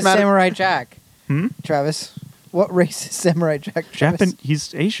race at- is Samurai Jack? Travis? What race is Samurai Jack? Travis?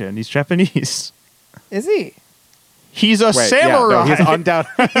 He's Asian. He's Japanese. Is he? He's a Wait, samurai. Yeah, no, he's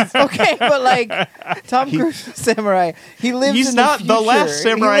undoubtedly... Okay, but like Tom Cruise is samurai. He lives He's in not the the future. last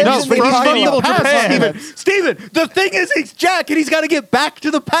samurai. He No, lives but in the he's from future. medieval Japan. Steven, the thing is, he's Jack, and he's got to get back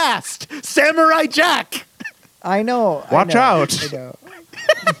to the past. Samurai Jack. I know. Watch out. I know.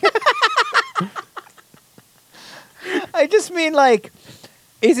 I just mean like,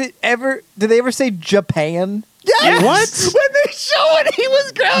 is it ever? Do they ever say Japan? Yes. What? When they show it, he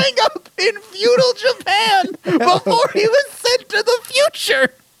was growing up in feudal Japan before he was sent to the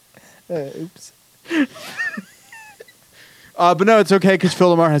future. Oops. But no, it's okay because Phil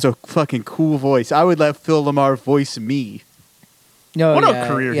Lamar has a fucking cool voice. I would let Phil Lamar voice me. No, What yeah, a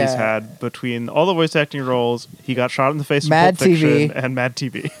career yeah. he's had between all the voice acting roles. He got shot in the face Mad in Pulp Fiction TV. and Mad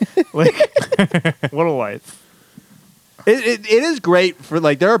TV. Like, what a life. It is great for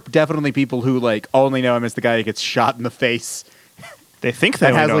like. There are definitely people who like only know him as the guy who gets shot in the face. They think they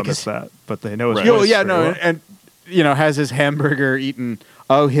That only has, know like, him as his- that, but they know his Right. Yo, voice yeah, pretty no, well. and you know has his hamburger eaten.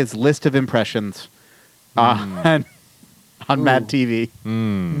 Oh, his list of impressions on Mad TV.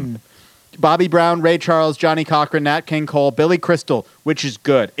 Bobby Brown, Ray Charles, Johnny Cochran, Nat King Cole, Billy Crystal, which is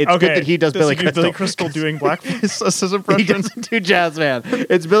good. It's good that he does Billy Crystal. Billy Crystal doing blackface as his He impression. doesn't do Jazz Man.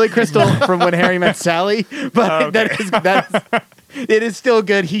 It's Billy Crystal from When Harry Met Sally, but it is still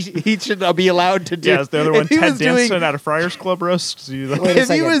good. He should be allowed to do. Yeah, is the other one If he Ted was doing- Danson at a Friars Club roast? Do you- Wait a If he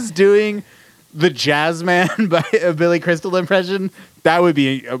second. was doing the Jazz Man by a Billy Crystal impression, that would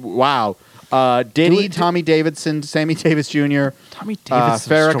be wow. Diddy, Tommy Davidson, Sammy Davis Jr., Tommy Davis,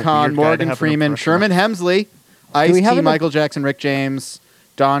 Farrakhan, Morgan Freeman, Sherman Hemsley, we have Ice-T, an- Michael Jackson, Rick James,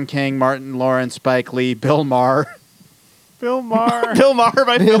 Don King, Martin Lawrence, Spike Lee, Bill Maher, Bill Maher. Bill Maher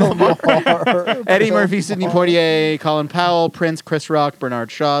by Bill Maher. Eddie Murphy, Sidney Poitier, Colin Powell, Prince, Chris Rock,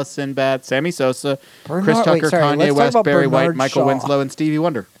 Bernard Shaw, Sinbad, Sammy Sosa, Chris Bernard- Tucker, wait, sorry, Kanye let's talk West, about Barry White, Bernard Michael Shaw. Winslow, and Stevie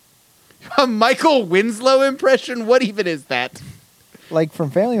Wonder. A Michael Winslow impression? What even is that? Like from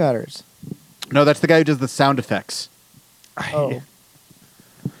Family Matters. No, that's the guy who does the sound effects. Oh.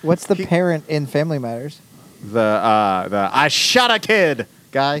 What's the parent in Family Matters? The I shot a kid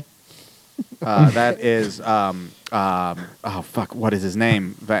guy. That is oh fuck, what is his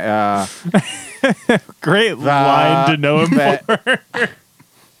name? Great line to know him for.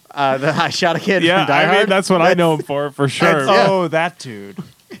 The I shot a kid. Yeah, from Die I mean Hard. that's what I know him for sure. Yeah. Oh, that dude.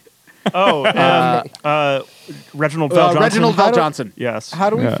 Reginald Val Johnson. Reginald How Val do- Johnson. Yes. How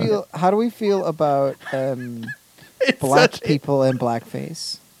do we Yeah. feel? How do we feel about black people and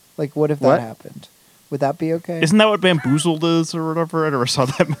blackface? Like, what if that What? happened? Would that be okay? Isn't that what Bamboozled is or whatever? I never saw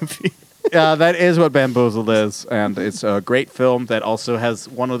that movie. That is what Bamboozled is, and it's a great film that also has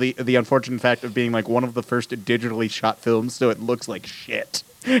one of the unfortunate fact of being like one of the first digitally shot films, so it looks like shit.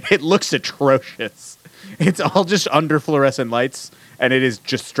 It looks atrocious. It's all just under fluorescent lights, and it is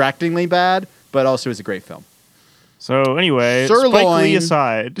distractingly bad, but also is a great film. So anyway, Spike Sirloin Lee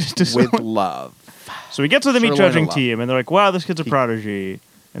aside. With love. So we get to the meat Sirloin judging alum. team, and they're like, wow, this kid's a prodigy.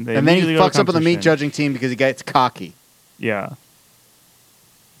 And And then he immediately go to fucks up on the meat competition. judging team because he gets cocky. Yeah.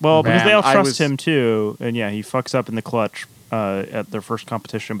 Well, because Man, they all I trust was- him too, and yeah, he fucks up in the clutch at their first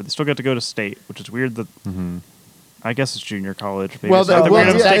competition, but they still get to go to state, which is weird. That I guess it's junior college. Maybe Well, it's not the- that weird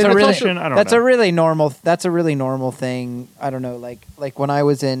well, of a yeah, state and it's competition. I don't That's know. a really normal. That's a really normal thing. I don't know. Like when I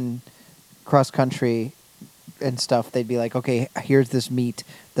was in cross country and stuff, they'd be like, "Okay, here's this meet.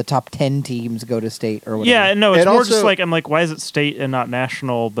 The top 10 teams go to state or whatever." Yeah, no, it's It more also- just like I'm like, why is it state and not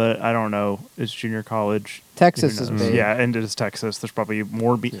national? But I don't know. It's junior college. Texas Who is knows? big. Yeah, and it is Texas. There's probably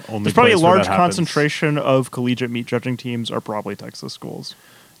more. only There's probably a place where large that happens. concentration of collegiate meat judging teams are probably Texas schools.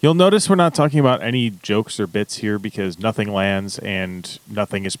 You'll notice we're not talking about any jokes or bits here because nothing lands and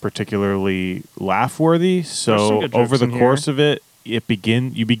nothing is particularly laugh worthy. There's some So good over jokes the in course here. of it,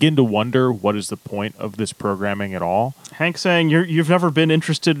 you begin to wonder what is the point of this programming at all. Hank saying you've never been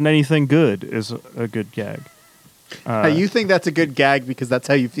interested in anything good is a good gag. You think that's a good gag because that's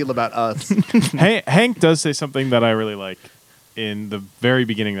how you feel about us. Hank does say something that I really like in the very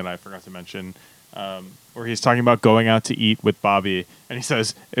beginning that I forgot to mention, where he's talking about going out to eat with Bobby, and he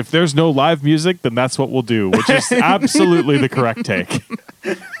says, "If there's no live music, then that's what we'll do," which is absolutely the correct take.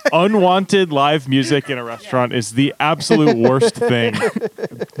 Unwanted live music in a restaurant is the absolute worst thing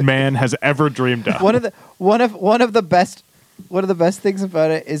man has ever dreamed of. One of the best things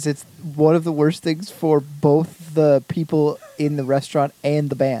about it is it's one of the worst things for both the people in the restaurant and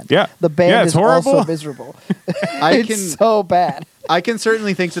the band. Yeah. The band Yeah, it's is also horrible. miserable. I It's can so bad. I can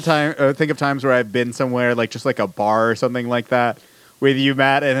certainly think of times where I've been somewhere like just like a bar or something like that with you,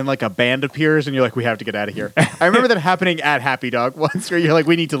 Matt, and then like a band appears and you're like, we have to get out of here. I remember that happening at Happy Dog once where you're like,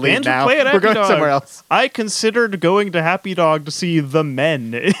 we need to leave Bands who now. play at We're Happy going Dog. somewhere else. I considered going to Happy Dog to see The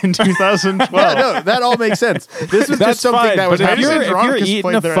Men in 2012. Yeah, no, that all makes sense. This was just something fine, that was but if happening. you're, Jason Dronkus eating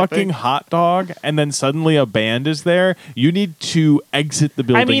played a there, I fucking think. hot dog and then suddenly a band is there, you need to exit the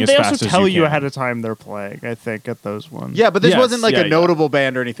building I mean, as they fast also as tell you you can. ahead of time they're playing, I think, at those ones. Yeah, but this Yes, wasn't like yeah, a yeah. notable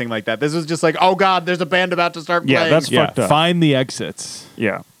band or anything like that. This was just like, oh god, there's a band about to start Yeah, playing. that's Yeah, fucked up. find the exits.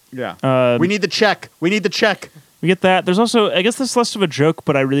 Yeah. Yeah. We need the check. We need the check. We get that. There's also, I guess this is less of a joke,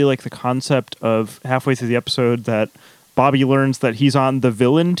 but I really like the concept of halfway through the episode that Bobby learns that he's on the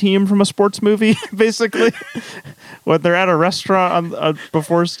villain team from a sports movie, basically. When they're at a restaurant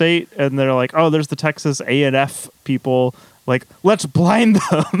before state, and they're like, oh, there's the Texas A&F people. Like, let's blind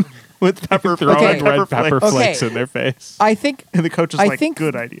them with pepper, Throwing Okay. red pepper Okay. flakes in their face. I think And the coach is I like, think-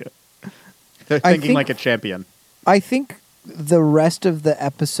 good idea. They're I thinking think- like a champion. the rest of the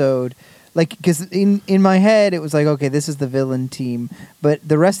episode, like, because in my head it was like, okay, this is the villain team, but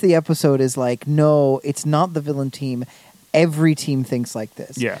the rest of the episode is like, no, it's not the villain team. Every team thinks like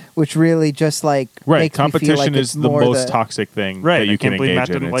this. Yeah. Which really just like Right, makes me feel competition like is it's the more most toxic thing Right. that you I can can't believe engage Matt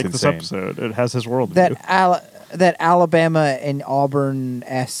in. didn't It's like this insane. episode. It has his world. that Alabama and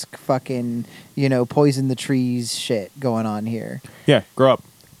Auburn-esque fucking, poison the trees shit going on here. Yeah, grow up.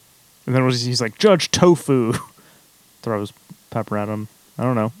 And then he's like, Judge Tofu. Throws pepper at him. I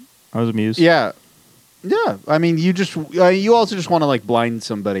don't know. I was amused. Yeah. Yeah. I mean, you also just want to like blind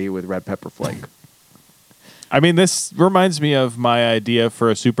somebody with red pepper flake. I mean, this reminds me of my idea for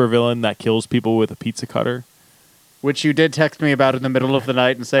a supervillain that kills people with a pizza cutter. Which you did text me about in the middle of the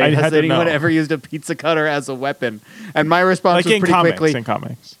night and say, I had has to anyone know. ever used a pizza cutter as a weapon? And my response Like was in pretty comics, quickly. in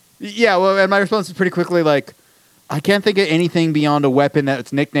comics. Yeah, well, and my response was pretty quickly like, I can't think of anything beyond a weapon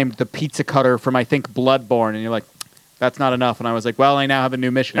that's nicknamed the pizza cutter from, I think, Bloodborne. And you're like, that's not enough. And I was like, well, I now have a new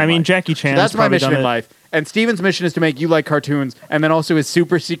mission. I in mean, life. Jackie So Chan's that's my probably mission done in it. life. And Steven's mission is to make you like cartoons, and then also his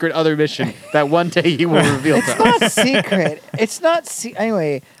super secret other mission that one day he will reveal to us. It's not secret. It's not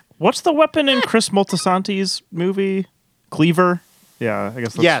anyway. What's the weapon in Chris Moltisanti's movie? Cleaver? Yeah, I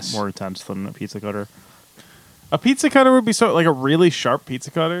guess that's Yes. more intense than a pizza cutter. A pizza cutter would be like a really sharp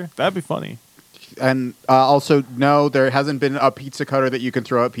pizza cutter. That'd be funny. And also, no, there hasn't been a pizza cutter that you can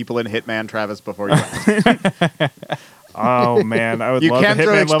throw at people in Hitman, Travis, before you ask. Oh, man. I would You love a can't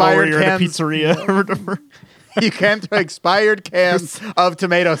throw Hitman level where expired you're in a cans. pizzeria or whatever. You can throw expired cans of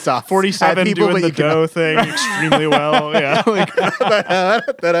tomato sauce. 47 at people, doing but the you dough thing extremely well. Yeah.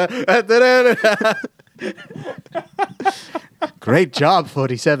 Great job,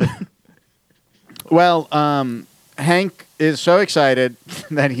 47. Well, Hank is so excited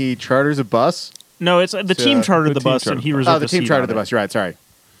that he charters a bus. No, it's the team chartered the the team bus, chartered and he the bus. reserved Oh, the team seat chartered on the it. bus. You're right. Sorry.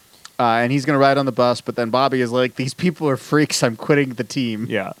 And he's going to ride on the bus, but then Bobby is like, these people are freaks. I'm quitting the team.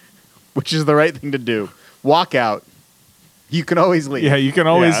 Yeah. Which is the right thing to do. Walk out. You can always leave. Yeah, you can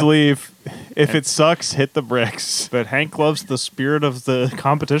always Yeah. leave. If it sucks, hit the bricks. But Hank loves the spirit of the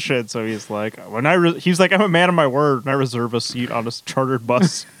competition, so he's like, he's like, I'm a man of my word, and I reserve a seat on a chartered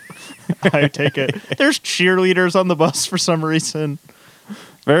bus. I take it. There's cheerleaders on the bus for some reason.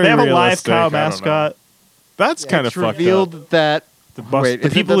 Very They have a live realistic, cow I don't know. mascot. That's kind of It's fucked revealed up. that The bus, Wait, the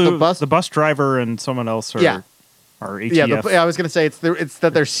is it people that who, the bus driver and someone else are, Yeah. are ATF. I was going to say it's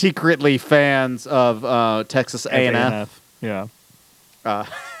that they're secretly fans of Texas A&M. Yeah. Uh,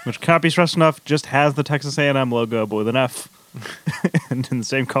 Which cannot be stressed enough, just has the Texas A&M logo, but with an F. And in the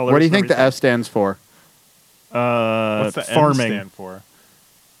same color. what do you think the F stands for? What's the farming. M stand for?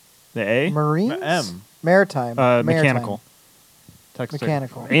 The A? Marines? The M. Maritime. Maritime. Mechanical. Texas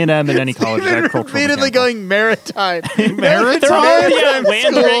Mechanical. A&M in any college is agricultural. Repeatedly mechanical. going maritime. They're all Maritime land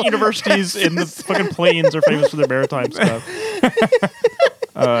school. grant universities in the fucking plains are famous for their maritime stuff.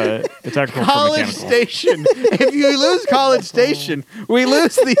 It's agricultural College mechanical. Station. If you lose College Station, we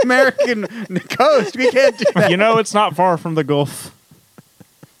lose the American coast. We can't do that. You know, it's not far from the Gulf.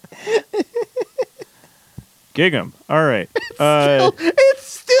 Gig 'em. All right. It's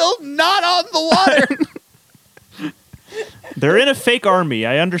still not on the water. They're in a fake army.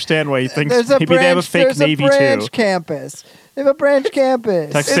 I understand why you think There's a maybe branch, they have a fake there's navy a branch too. campus. They have a branch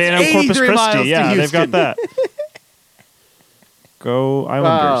campus. Texas It's A&M Corpus 83 miles Christi. to Yeah, they've got Houston. that. Go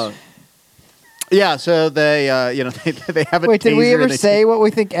Islanders. Yeah, so they, they have a Wait, did we taser ever and they say what we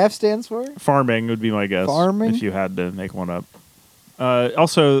think F stands for? Farming would be my guess. Farming? If you had to make one up.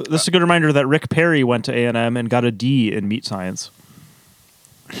 Also, this is a good reminder that Rick Perry went to A&M and got a D in meat science.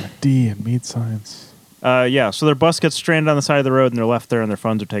 D in meat science. Yeah, so their bus gets stranded on the side of the road and they're left there and their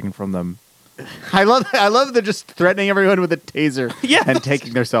funds are taken from them. I love they're just threatening everyone with a taser Yeah. and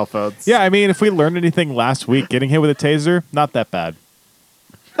taking their cell phones. Yeah, I mean, if we learned anything last week, getting hit with a taser, not that bad.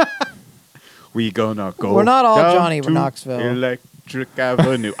 We gonna go. We're not all down Johnny to Knoxville. Electric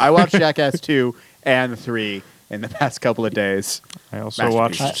Avenue. I watched Jackass 2 and 3 in the past couple of days. I also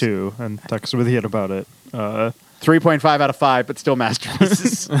Masterpiece. watched 2 and texted with Ian about it. 3.5 out of 5, but still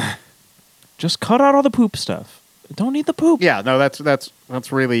masterpieces. Just cut out all the poop stuff. Don't need the poop. Yeah, no, that's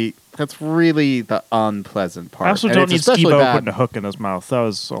really the unpleasant part. I also And don't it's need especially Steve-O bad. putting a hook in his mouth. That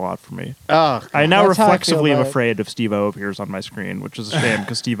was a lot for me. Oh, I now That's how I feel reflexively am about it. afraid if Steve-O appears on my screen, which is a shame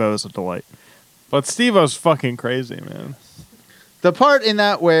because Steve-O is a delight. But Steve-O's fucking crazy, man. the part in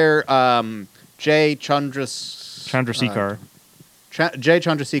that where Jay Chandrasekhar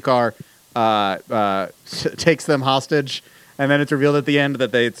takes them hostage, and then it's revealed at the end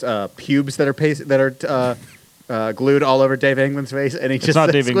that it's pubes that are glued all over Dave England's face, and he It's just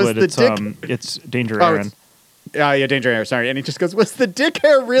not says, Dave "Was England. the dick?" It's Danger Oh, Aaron. it's- yeah, Danger Hair. Sorry, and he just goes, "Was the dick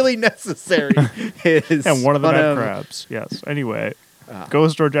hair really necessary?" And one of the fun mad crabs. Yes. Anyway,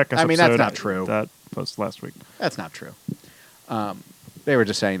 Ghost or Jackass I mean, that's episode not true. That was last week. That's not true. They were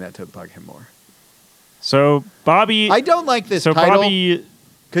just saying that to bug him more. So Bobby. I don't like this so title Bobby.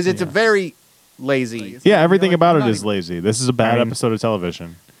 because it's a very lazy. Yeah, everything about I'm it not is even- lazy. This is a bad I mean- episode of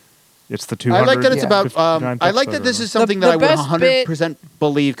television. It's the I 200. like that it's Yeah. about. 59th I like that episode this or is something The that I would best 100%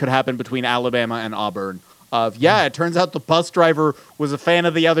 believe could happen between Alabama and Auburn. It turns out the bus driver was a fan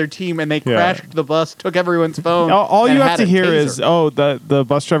of the other team, and they Yeah. crashed the bus, took everyone's phone. All and you have had to a hear taser. is, the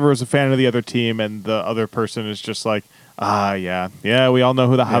bus driver was a fan of the other team, and the other person is just like, yeah, we all know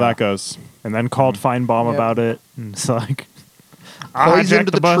how that goes. And then called Feinbaum Yep. about it. And it's like. poisoned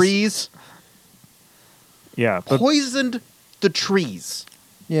jacked the bus. trees. Yeah. But Poisoned the trees.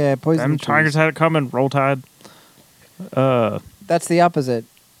 Yeah, poison. them the Tigers trees. had it coming. Roll Tide. That's the opposite.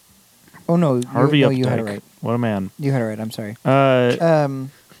 Oh no, Harvey you Updike. had it right. What a man. You had it right. I'm sorry. Uh,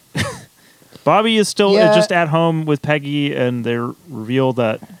 Bobby is still Yeah. just at home with Peggy, and they reveal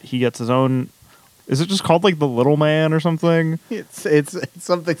that he gets his own. Is it just called like the Little Man or something? It's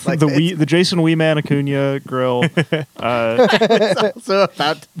something like The Jason Weeman Acuna grill. so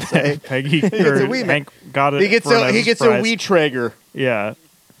about to say. Peggy gets or a Wee Man. Hank got it. He gets for a a wee Traeger. Yeah.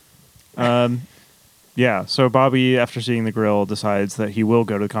 Yeah. So Bobby, after seeing the grill, decides that he will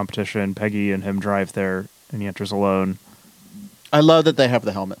go to the competition. Peggy and him drive there, and he enters alone. I love that they have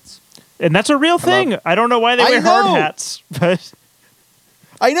the helmets. And that's a real thing. I don't know why they I wear hard know. hats, but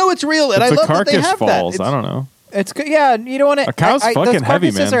I know it's real, and if I the love that they carcass have falls, that. I don't know. It's good. Yeah, you don't want to. A cow's fucking those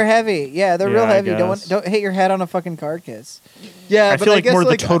heavy, carcasses man. are heavy. Yeah, they're Yeah, real I heavy. guess. Don't hit your head on a fucking carcass. Yeah, I but feel like guess, more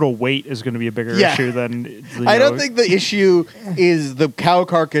like, the total weight is going to be a bigger Yeah. issue than. You I don't know- think the issue is the cow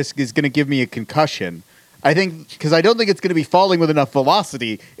carcass is going to give me a concussion. I think because I don't think it's going to be falling with enough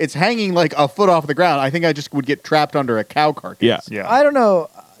velocity. It's hanging like a foot off the ground. I think I just would get trapped under a cow carcass. Yeah. Yeah. I don't know.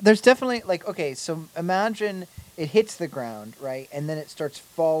 There's definitely like okay. So imagine it hits the ground, right, and then it starts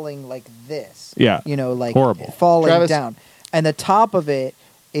falling like this. Yeah. You know, like Horrible. falling Travis- down, and the top of it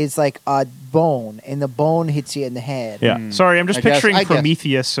is like a bone, and the bone hits you in the head. Yeah. Sorry, I'm just I guess- picturing I guess.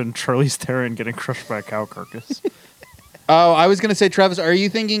 Prometheus and Charlize Theron getting crushed by a cow carcass. Oh, I was going to say, Travis, are you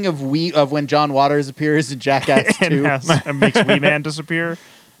thinking of when John Waters appears in Jackass 2? and makes Wee Man disappear.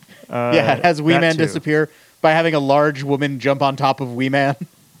 Yeah, it has Wee that Man too. disappear by having a large woman jump on top of Wee Man.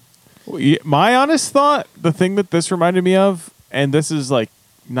 My honest thought, the thing that this reminded me of, and this is like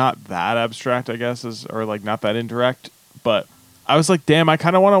not that abstract, I guess, or like not that indirect, but I was like, damn, I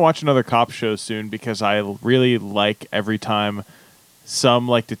kind of want to watch another cop show soon because I really like every time some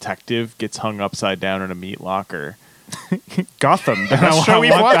like detective gets hung upside down in a meat locker. Gotham. The I, best show I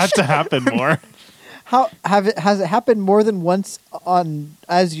we've want watched. that to happen more. Has it happened more than once on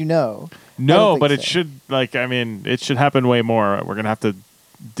as you know? I No, don't think but it so. should it should happen way more. We're gonna have to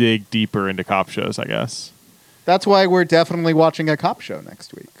dig deeper into cop shows, I guess. That's why we're definitely watching a cop show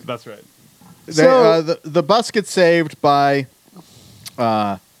next week. That's right. The bus gets saved by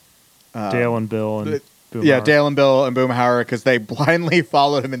Dale and Bill and Boom yeah, Howard. Dale and Bill and Boomhauer because they blindly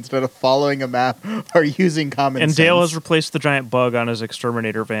followed him instead of following a map or using common And sense. Dale has replaced the giant bug on his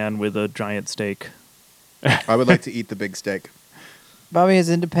exterminator van with a giant steak. I would like to eat the big steak. Bobby has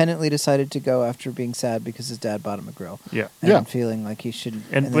independently decided to go after being sad because his dad bought him a grill. Yeah. And Yeah. feeling like he should.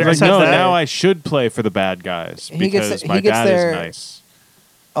 And then we- He's I like, said no, that- now I should play for the bad guys He gets- because he my gets dad there- is nice.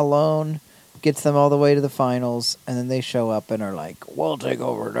 alone, gets them all the way to the finals, and then they show up and are like, "We'll take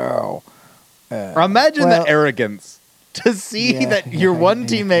over now." Imagine well- the arrogance to see Yeah, that your yeah, one I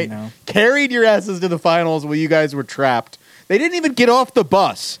teammate know. carried your asses to the finals while you guys were trapped. They didn't even get off the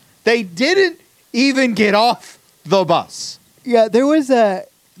bus. They didn't even get off the bus. Yeah, there was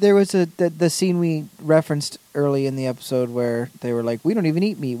the scene we referenced early in the episode where they were like, "We don't even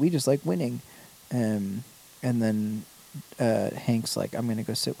eat meat. We just like winning," and then Hank's like, "I'm gonna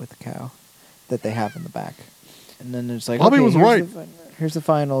go sit with the cow that they have in the back," and then it's like, Bobby "Okay, was here's right. here's the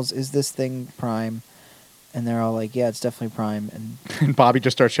finals. Is this thing prime?" And they're all like, "Yeah, it's definitely prime." And And Bobby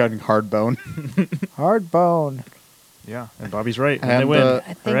just starts shouting hard bone. hard bone. Yeah. And Bobby's right. And, they And, win. I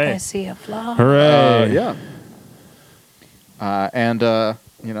think Hooray. I see a flaw. Hooray! Yeah.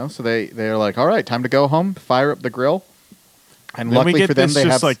 So they're like, all right, time to go home, fire up the grill. And Then we luckily get for them, this they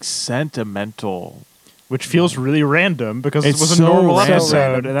just have like sentimental. Which feels really random because It's it was a so normal random.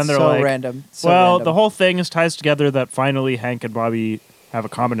 episode. And then they're so like, random. So well, random. the whole thing is ties together that finally Hank and Bobby have a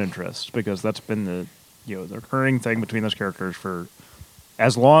common interest because that's been the recurring thing between those characters for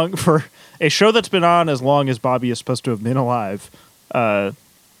a show that's been on as long as Bobby is supposed to have been alive.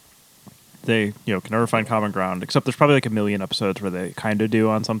 They can never find common ground, except there's probably like a million episodes where they kind of do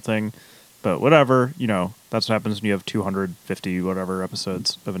on something. But whatever, that's what happens when you have 250 whatever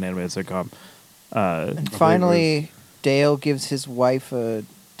episodes of an animated sitcom. And finally, Dale gives his wife a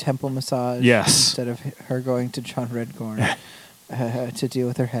temple massage. Yes. Instead of her going to John Redcorn to deal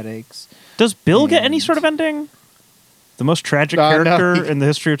with her headaches. Does Bill get any And- sort of ending? The most tragic No, character he- in the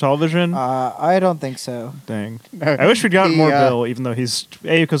history of television? I don't think so. Dang. No, I wish we'd gotten he, more Bill, even though he's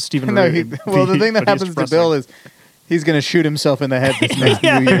because Stephen. No, Root, well, the thing that but he's happens to Bill is he's going to shoot himself in the head this next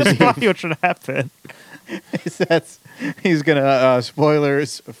yeah, New Year's that's Eve. probably what should happen. He's going to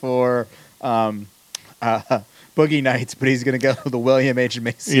spoilers for Boogie Nights, but he's going to go the William H.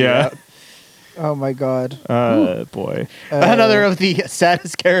 Macy Yeah. route. Oh my God. Boy. Another of the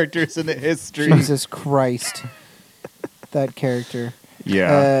saddest characters in the history. Jesus Christ. That character.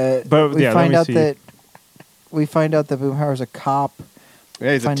 Yeah, but we yeah, find let me out see. that Boomhauer's a cop.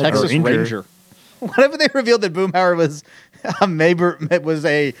 Yeah, he's a Find out Texas they're injured. Ranger. Whatever they revealed that Boomhauer was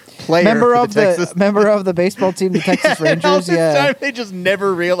a player Member for of the Texas. member of the baseball team, the Texas And all Rangers. this Yeah, time they just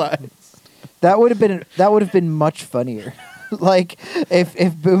never realized. that would have been much funnier. Like if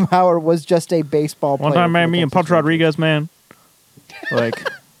Boomhauer was just a baseball player. One time, for man, the me and Texas Punch Rangers. Rodriguez, man. Like,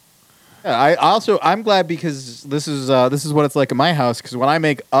 Yeah, I'm glad because this is what it's like in my house. Because when I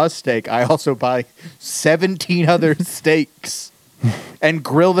make a steak, I also buy 17 other steaks and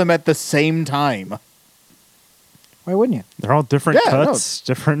grill them at the same time. Why wouldn't you? they're all different Yeah, no. cuts,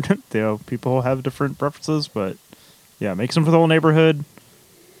 different. People have different preferences, but yeah, makes them for the whole neighborhood.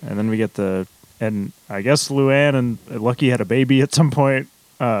 And then we get and I guess Luann and Lucky had a baby at some point.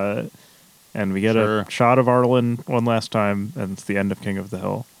 And we get Sure. a shot of Arlen one last time, and it's the end of King of the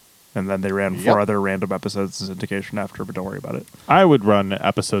Hill. And then they ran 4 Yep. other random episodes of syndication after, but don't worry about it. I would run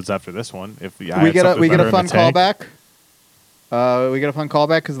episodes after this one if I we had get a something better in fun the tank. callback. We get a fun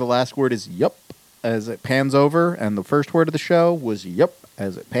callback because the last word is "yup" as it pans over, and the first word of the show was "yup"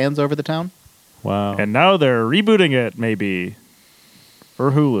 as it pans over the town. Wow. And now they're rebooting it, maybe,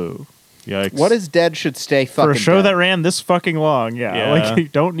 for Hulu. Yikes. What is dead should stay fucking For a show dead. that ran this fucking long, yeah. Yeah. Like, you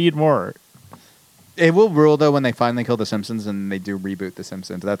don't need more. It will rule though when they finally kill the Simpsons and they do reboot the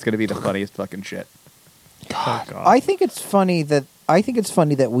Simpsons. That's going to be the funniest fucking shit. Oh, God. I think it's funny that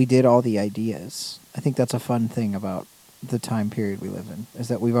we did all the ideas. I think that's a fun thing about the time period we live in, is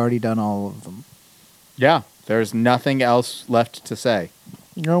that we've already done all of them. Yeah, there's nothing else left to say.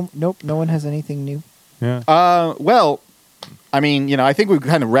 Nope, no one has anything new. Yeah. Well, I mean, I think we've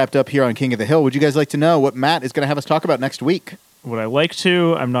kind of wrapped up here on King of the Hill. Would you guys like to know what Matt is going to have us talk about next week? Would I like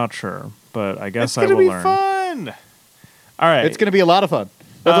to? I'm not sure, but I guess It's I gonna will be learn. fun. All right. It's going to be a lot of fun.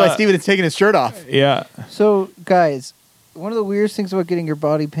 That's why Steven is taking his shirt off. Yeah. So, guys, one of the weirdest things about getting your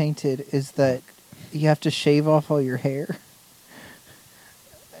body painted is that you have to shave off all your hair.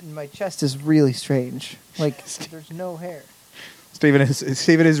 And my chest is really strange. Like, there's no hair. Steven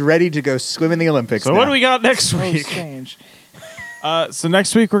is ready to go swim in the Olympics. So now. what do we got next So week? strange. So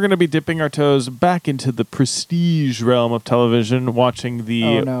next week we're going to be dipping our toes back into the prestige realm of television, watching the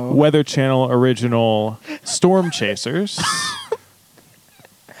Oh, no. Weather Channel original Storm Chasers.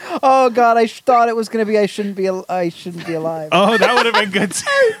 Oh God, I thought it was gonna be I shouldn't be alive. Oh, that would have been good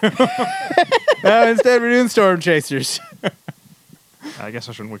too. No, instead we're doing Storm Chasers. I guess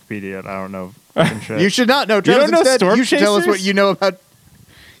I shouldn't Wikipedia it. I don't know. fucking shit. You should not know. You Travis, don't know instead, Storm you should tell us what Chasers? you know about.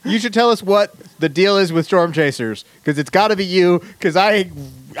 You should tell us what the deal is with Storm Chasers, because it's got to be you. Because I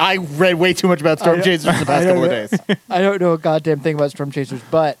read way too much about Storm I- Chasers the past I couple of don't days. I don't know a goddamn thing about Storm Chasers,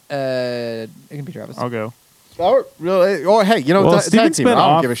 but it can be Travis. I'll go. Oh, really? Oh, hey, Well, tag Steven's team. been I don't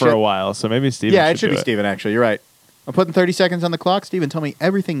off give a for shit. a while, so maybe Steven Yeah, it should do be Steven. Actually, you're right. I'm putting 30 seconds on the clock. Steven, tell me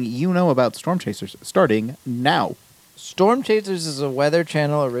everything you know about Storm Chasers, starting now. Storm Chasers is a Weather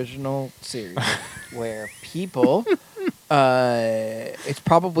Channel original series where people, it's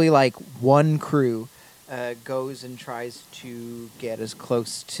probably like one crew, goes and tries to get as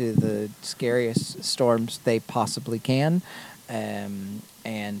close to the scariest storms they possibly can. And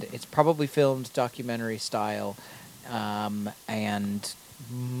it's probably filmed documentary style. And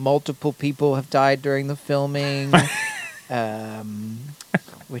multiple people have died during the filming.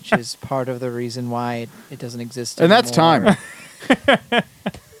 Which is part of the reason why it doesn't exist And that's anymore. time.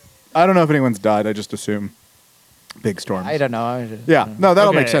 I don't know if anyone's died. I just assume big storms. I don't know. Yeah, no,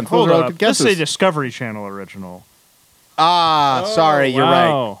 that'll Okay, make sense. Hold Those are all up. good This is a guesses. Discovery Channel original. Sorry, you're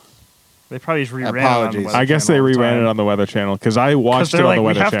right. They probably just reran it on the Apologies. Weather I guess they Channel all the reran it time. on the Weather Channel because I 'Cause watched they're it on like, the we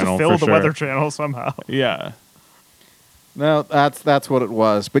Weather have Channel to fill for the sure. Weather Channel somehow. Yeah. No, that's what it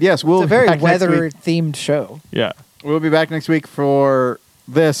was. But yes, we'll It's a very be back next week. weather-themed show. Yeah. We'll be back next week for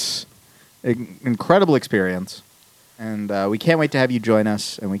this incredible experience, and we can't wait to have you join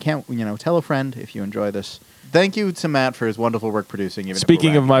us. And we can't, tell a friend if you enjoy this. Thank you to Matt for his wonderful work producing. Even if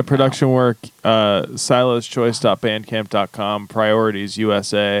Speaking we're of my wrapping up now. production work, siloschoice.bandcamp.com, Priorities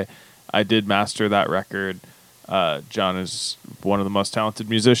USA. I did master that record. John is one of the most talented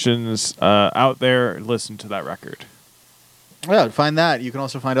musicians out there. Listen to that record. Yeah, find that. You can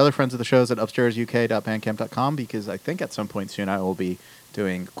also find other friends of the shows at upstairsuk.bandcamp.com, because I think at some point soon I will be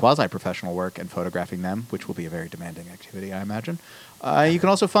doing quasi-professional work and photographing them, which will be a very demanding activity, I imagine. You can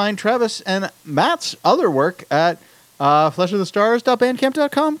also find Travis and Matt's other work at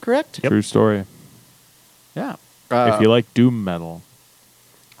fleshofthestars.bandcamp.com, correct? Yep. True story. Yeah. If you like doom metal.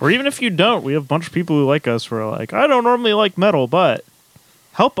 Or even if you don't, we have a bunch of people who like us who are like, I don't normally like metal, but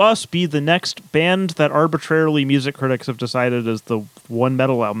help us be the next band that arbitrarily music critics have decided is the one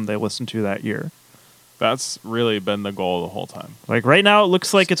metal album they listen to that year. That's really been the goal the whole time. Like right now, it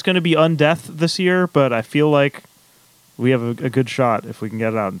looks like it's going to be Undeath this year, but I feel like we have a good shot if we can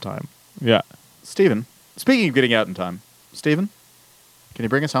get it out in time. Yeah. Steven, speaking of getting out in time, Steven, can you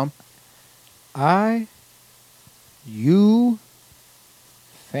bring us home? You,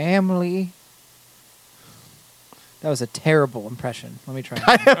 family. That was a terrible impression. Let me try.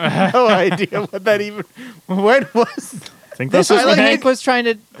 I have no idea what that even. When was? I think This this was was when Hank. Hank was trying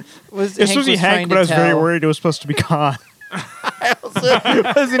to. This was Hank, but I was very worried it was supposed to be Khan. I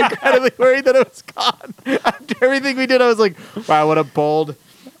was incredibly worried that it was gone. After everything we did, I was like, wow, what a bold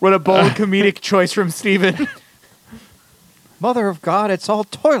comedic choice from Steven. Mother of God, it's all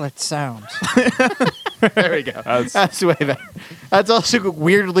toilet sounds. There we go. That's way better. That's also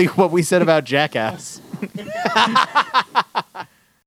weirdly what we said about Jackass.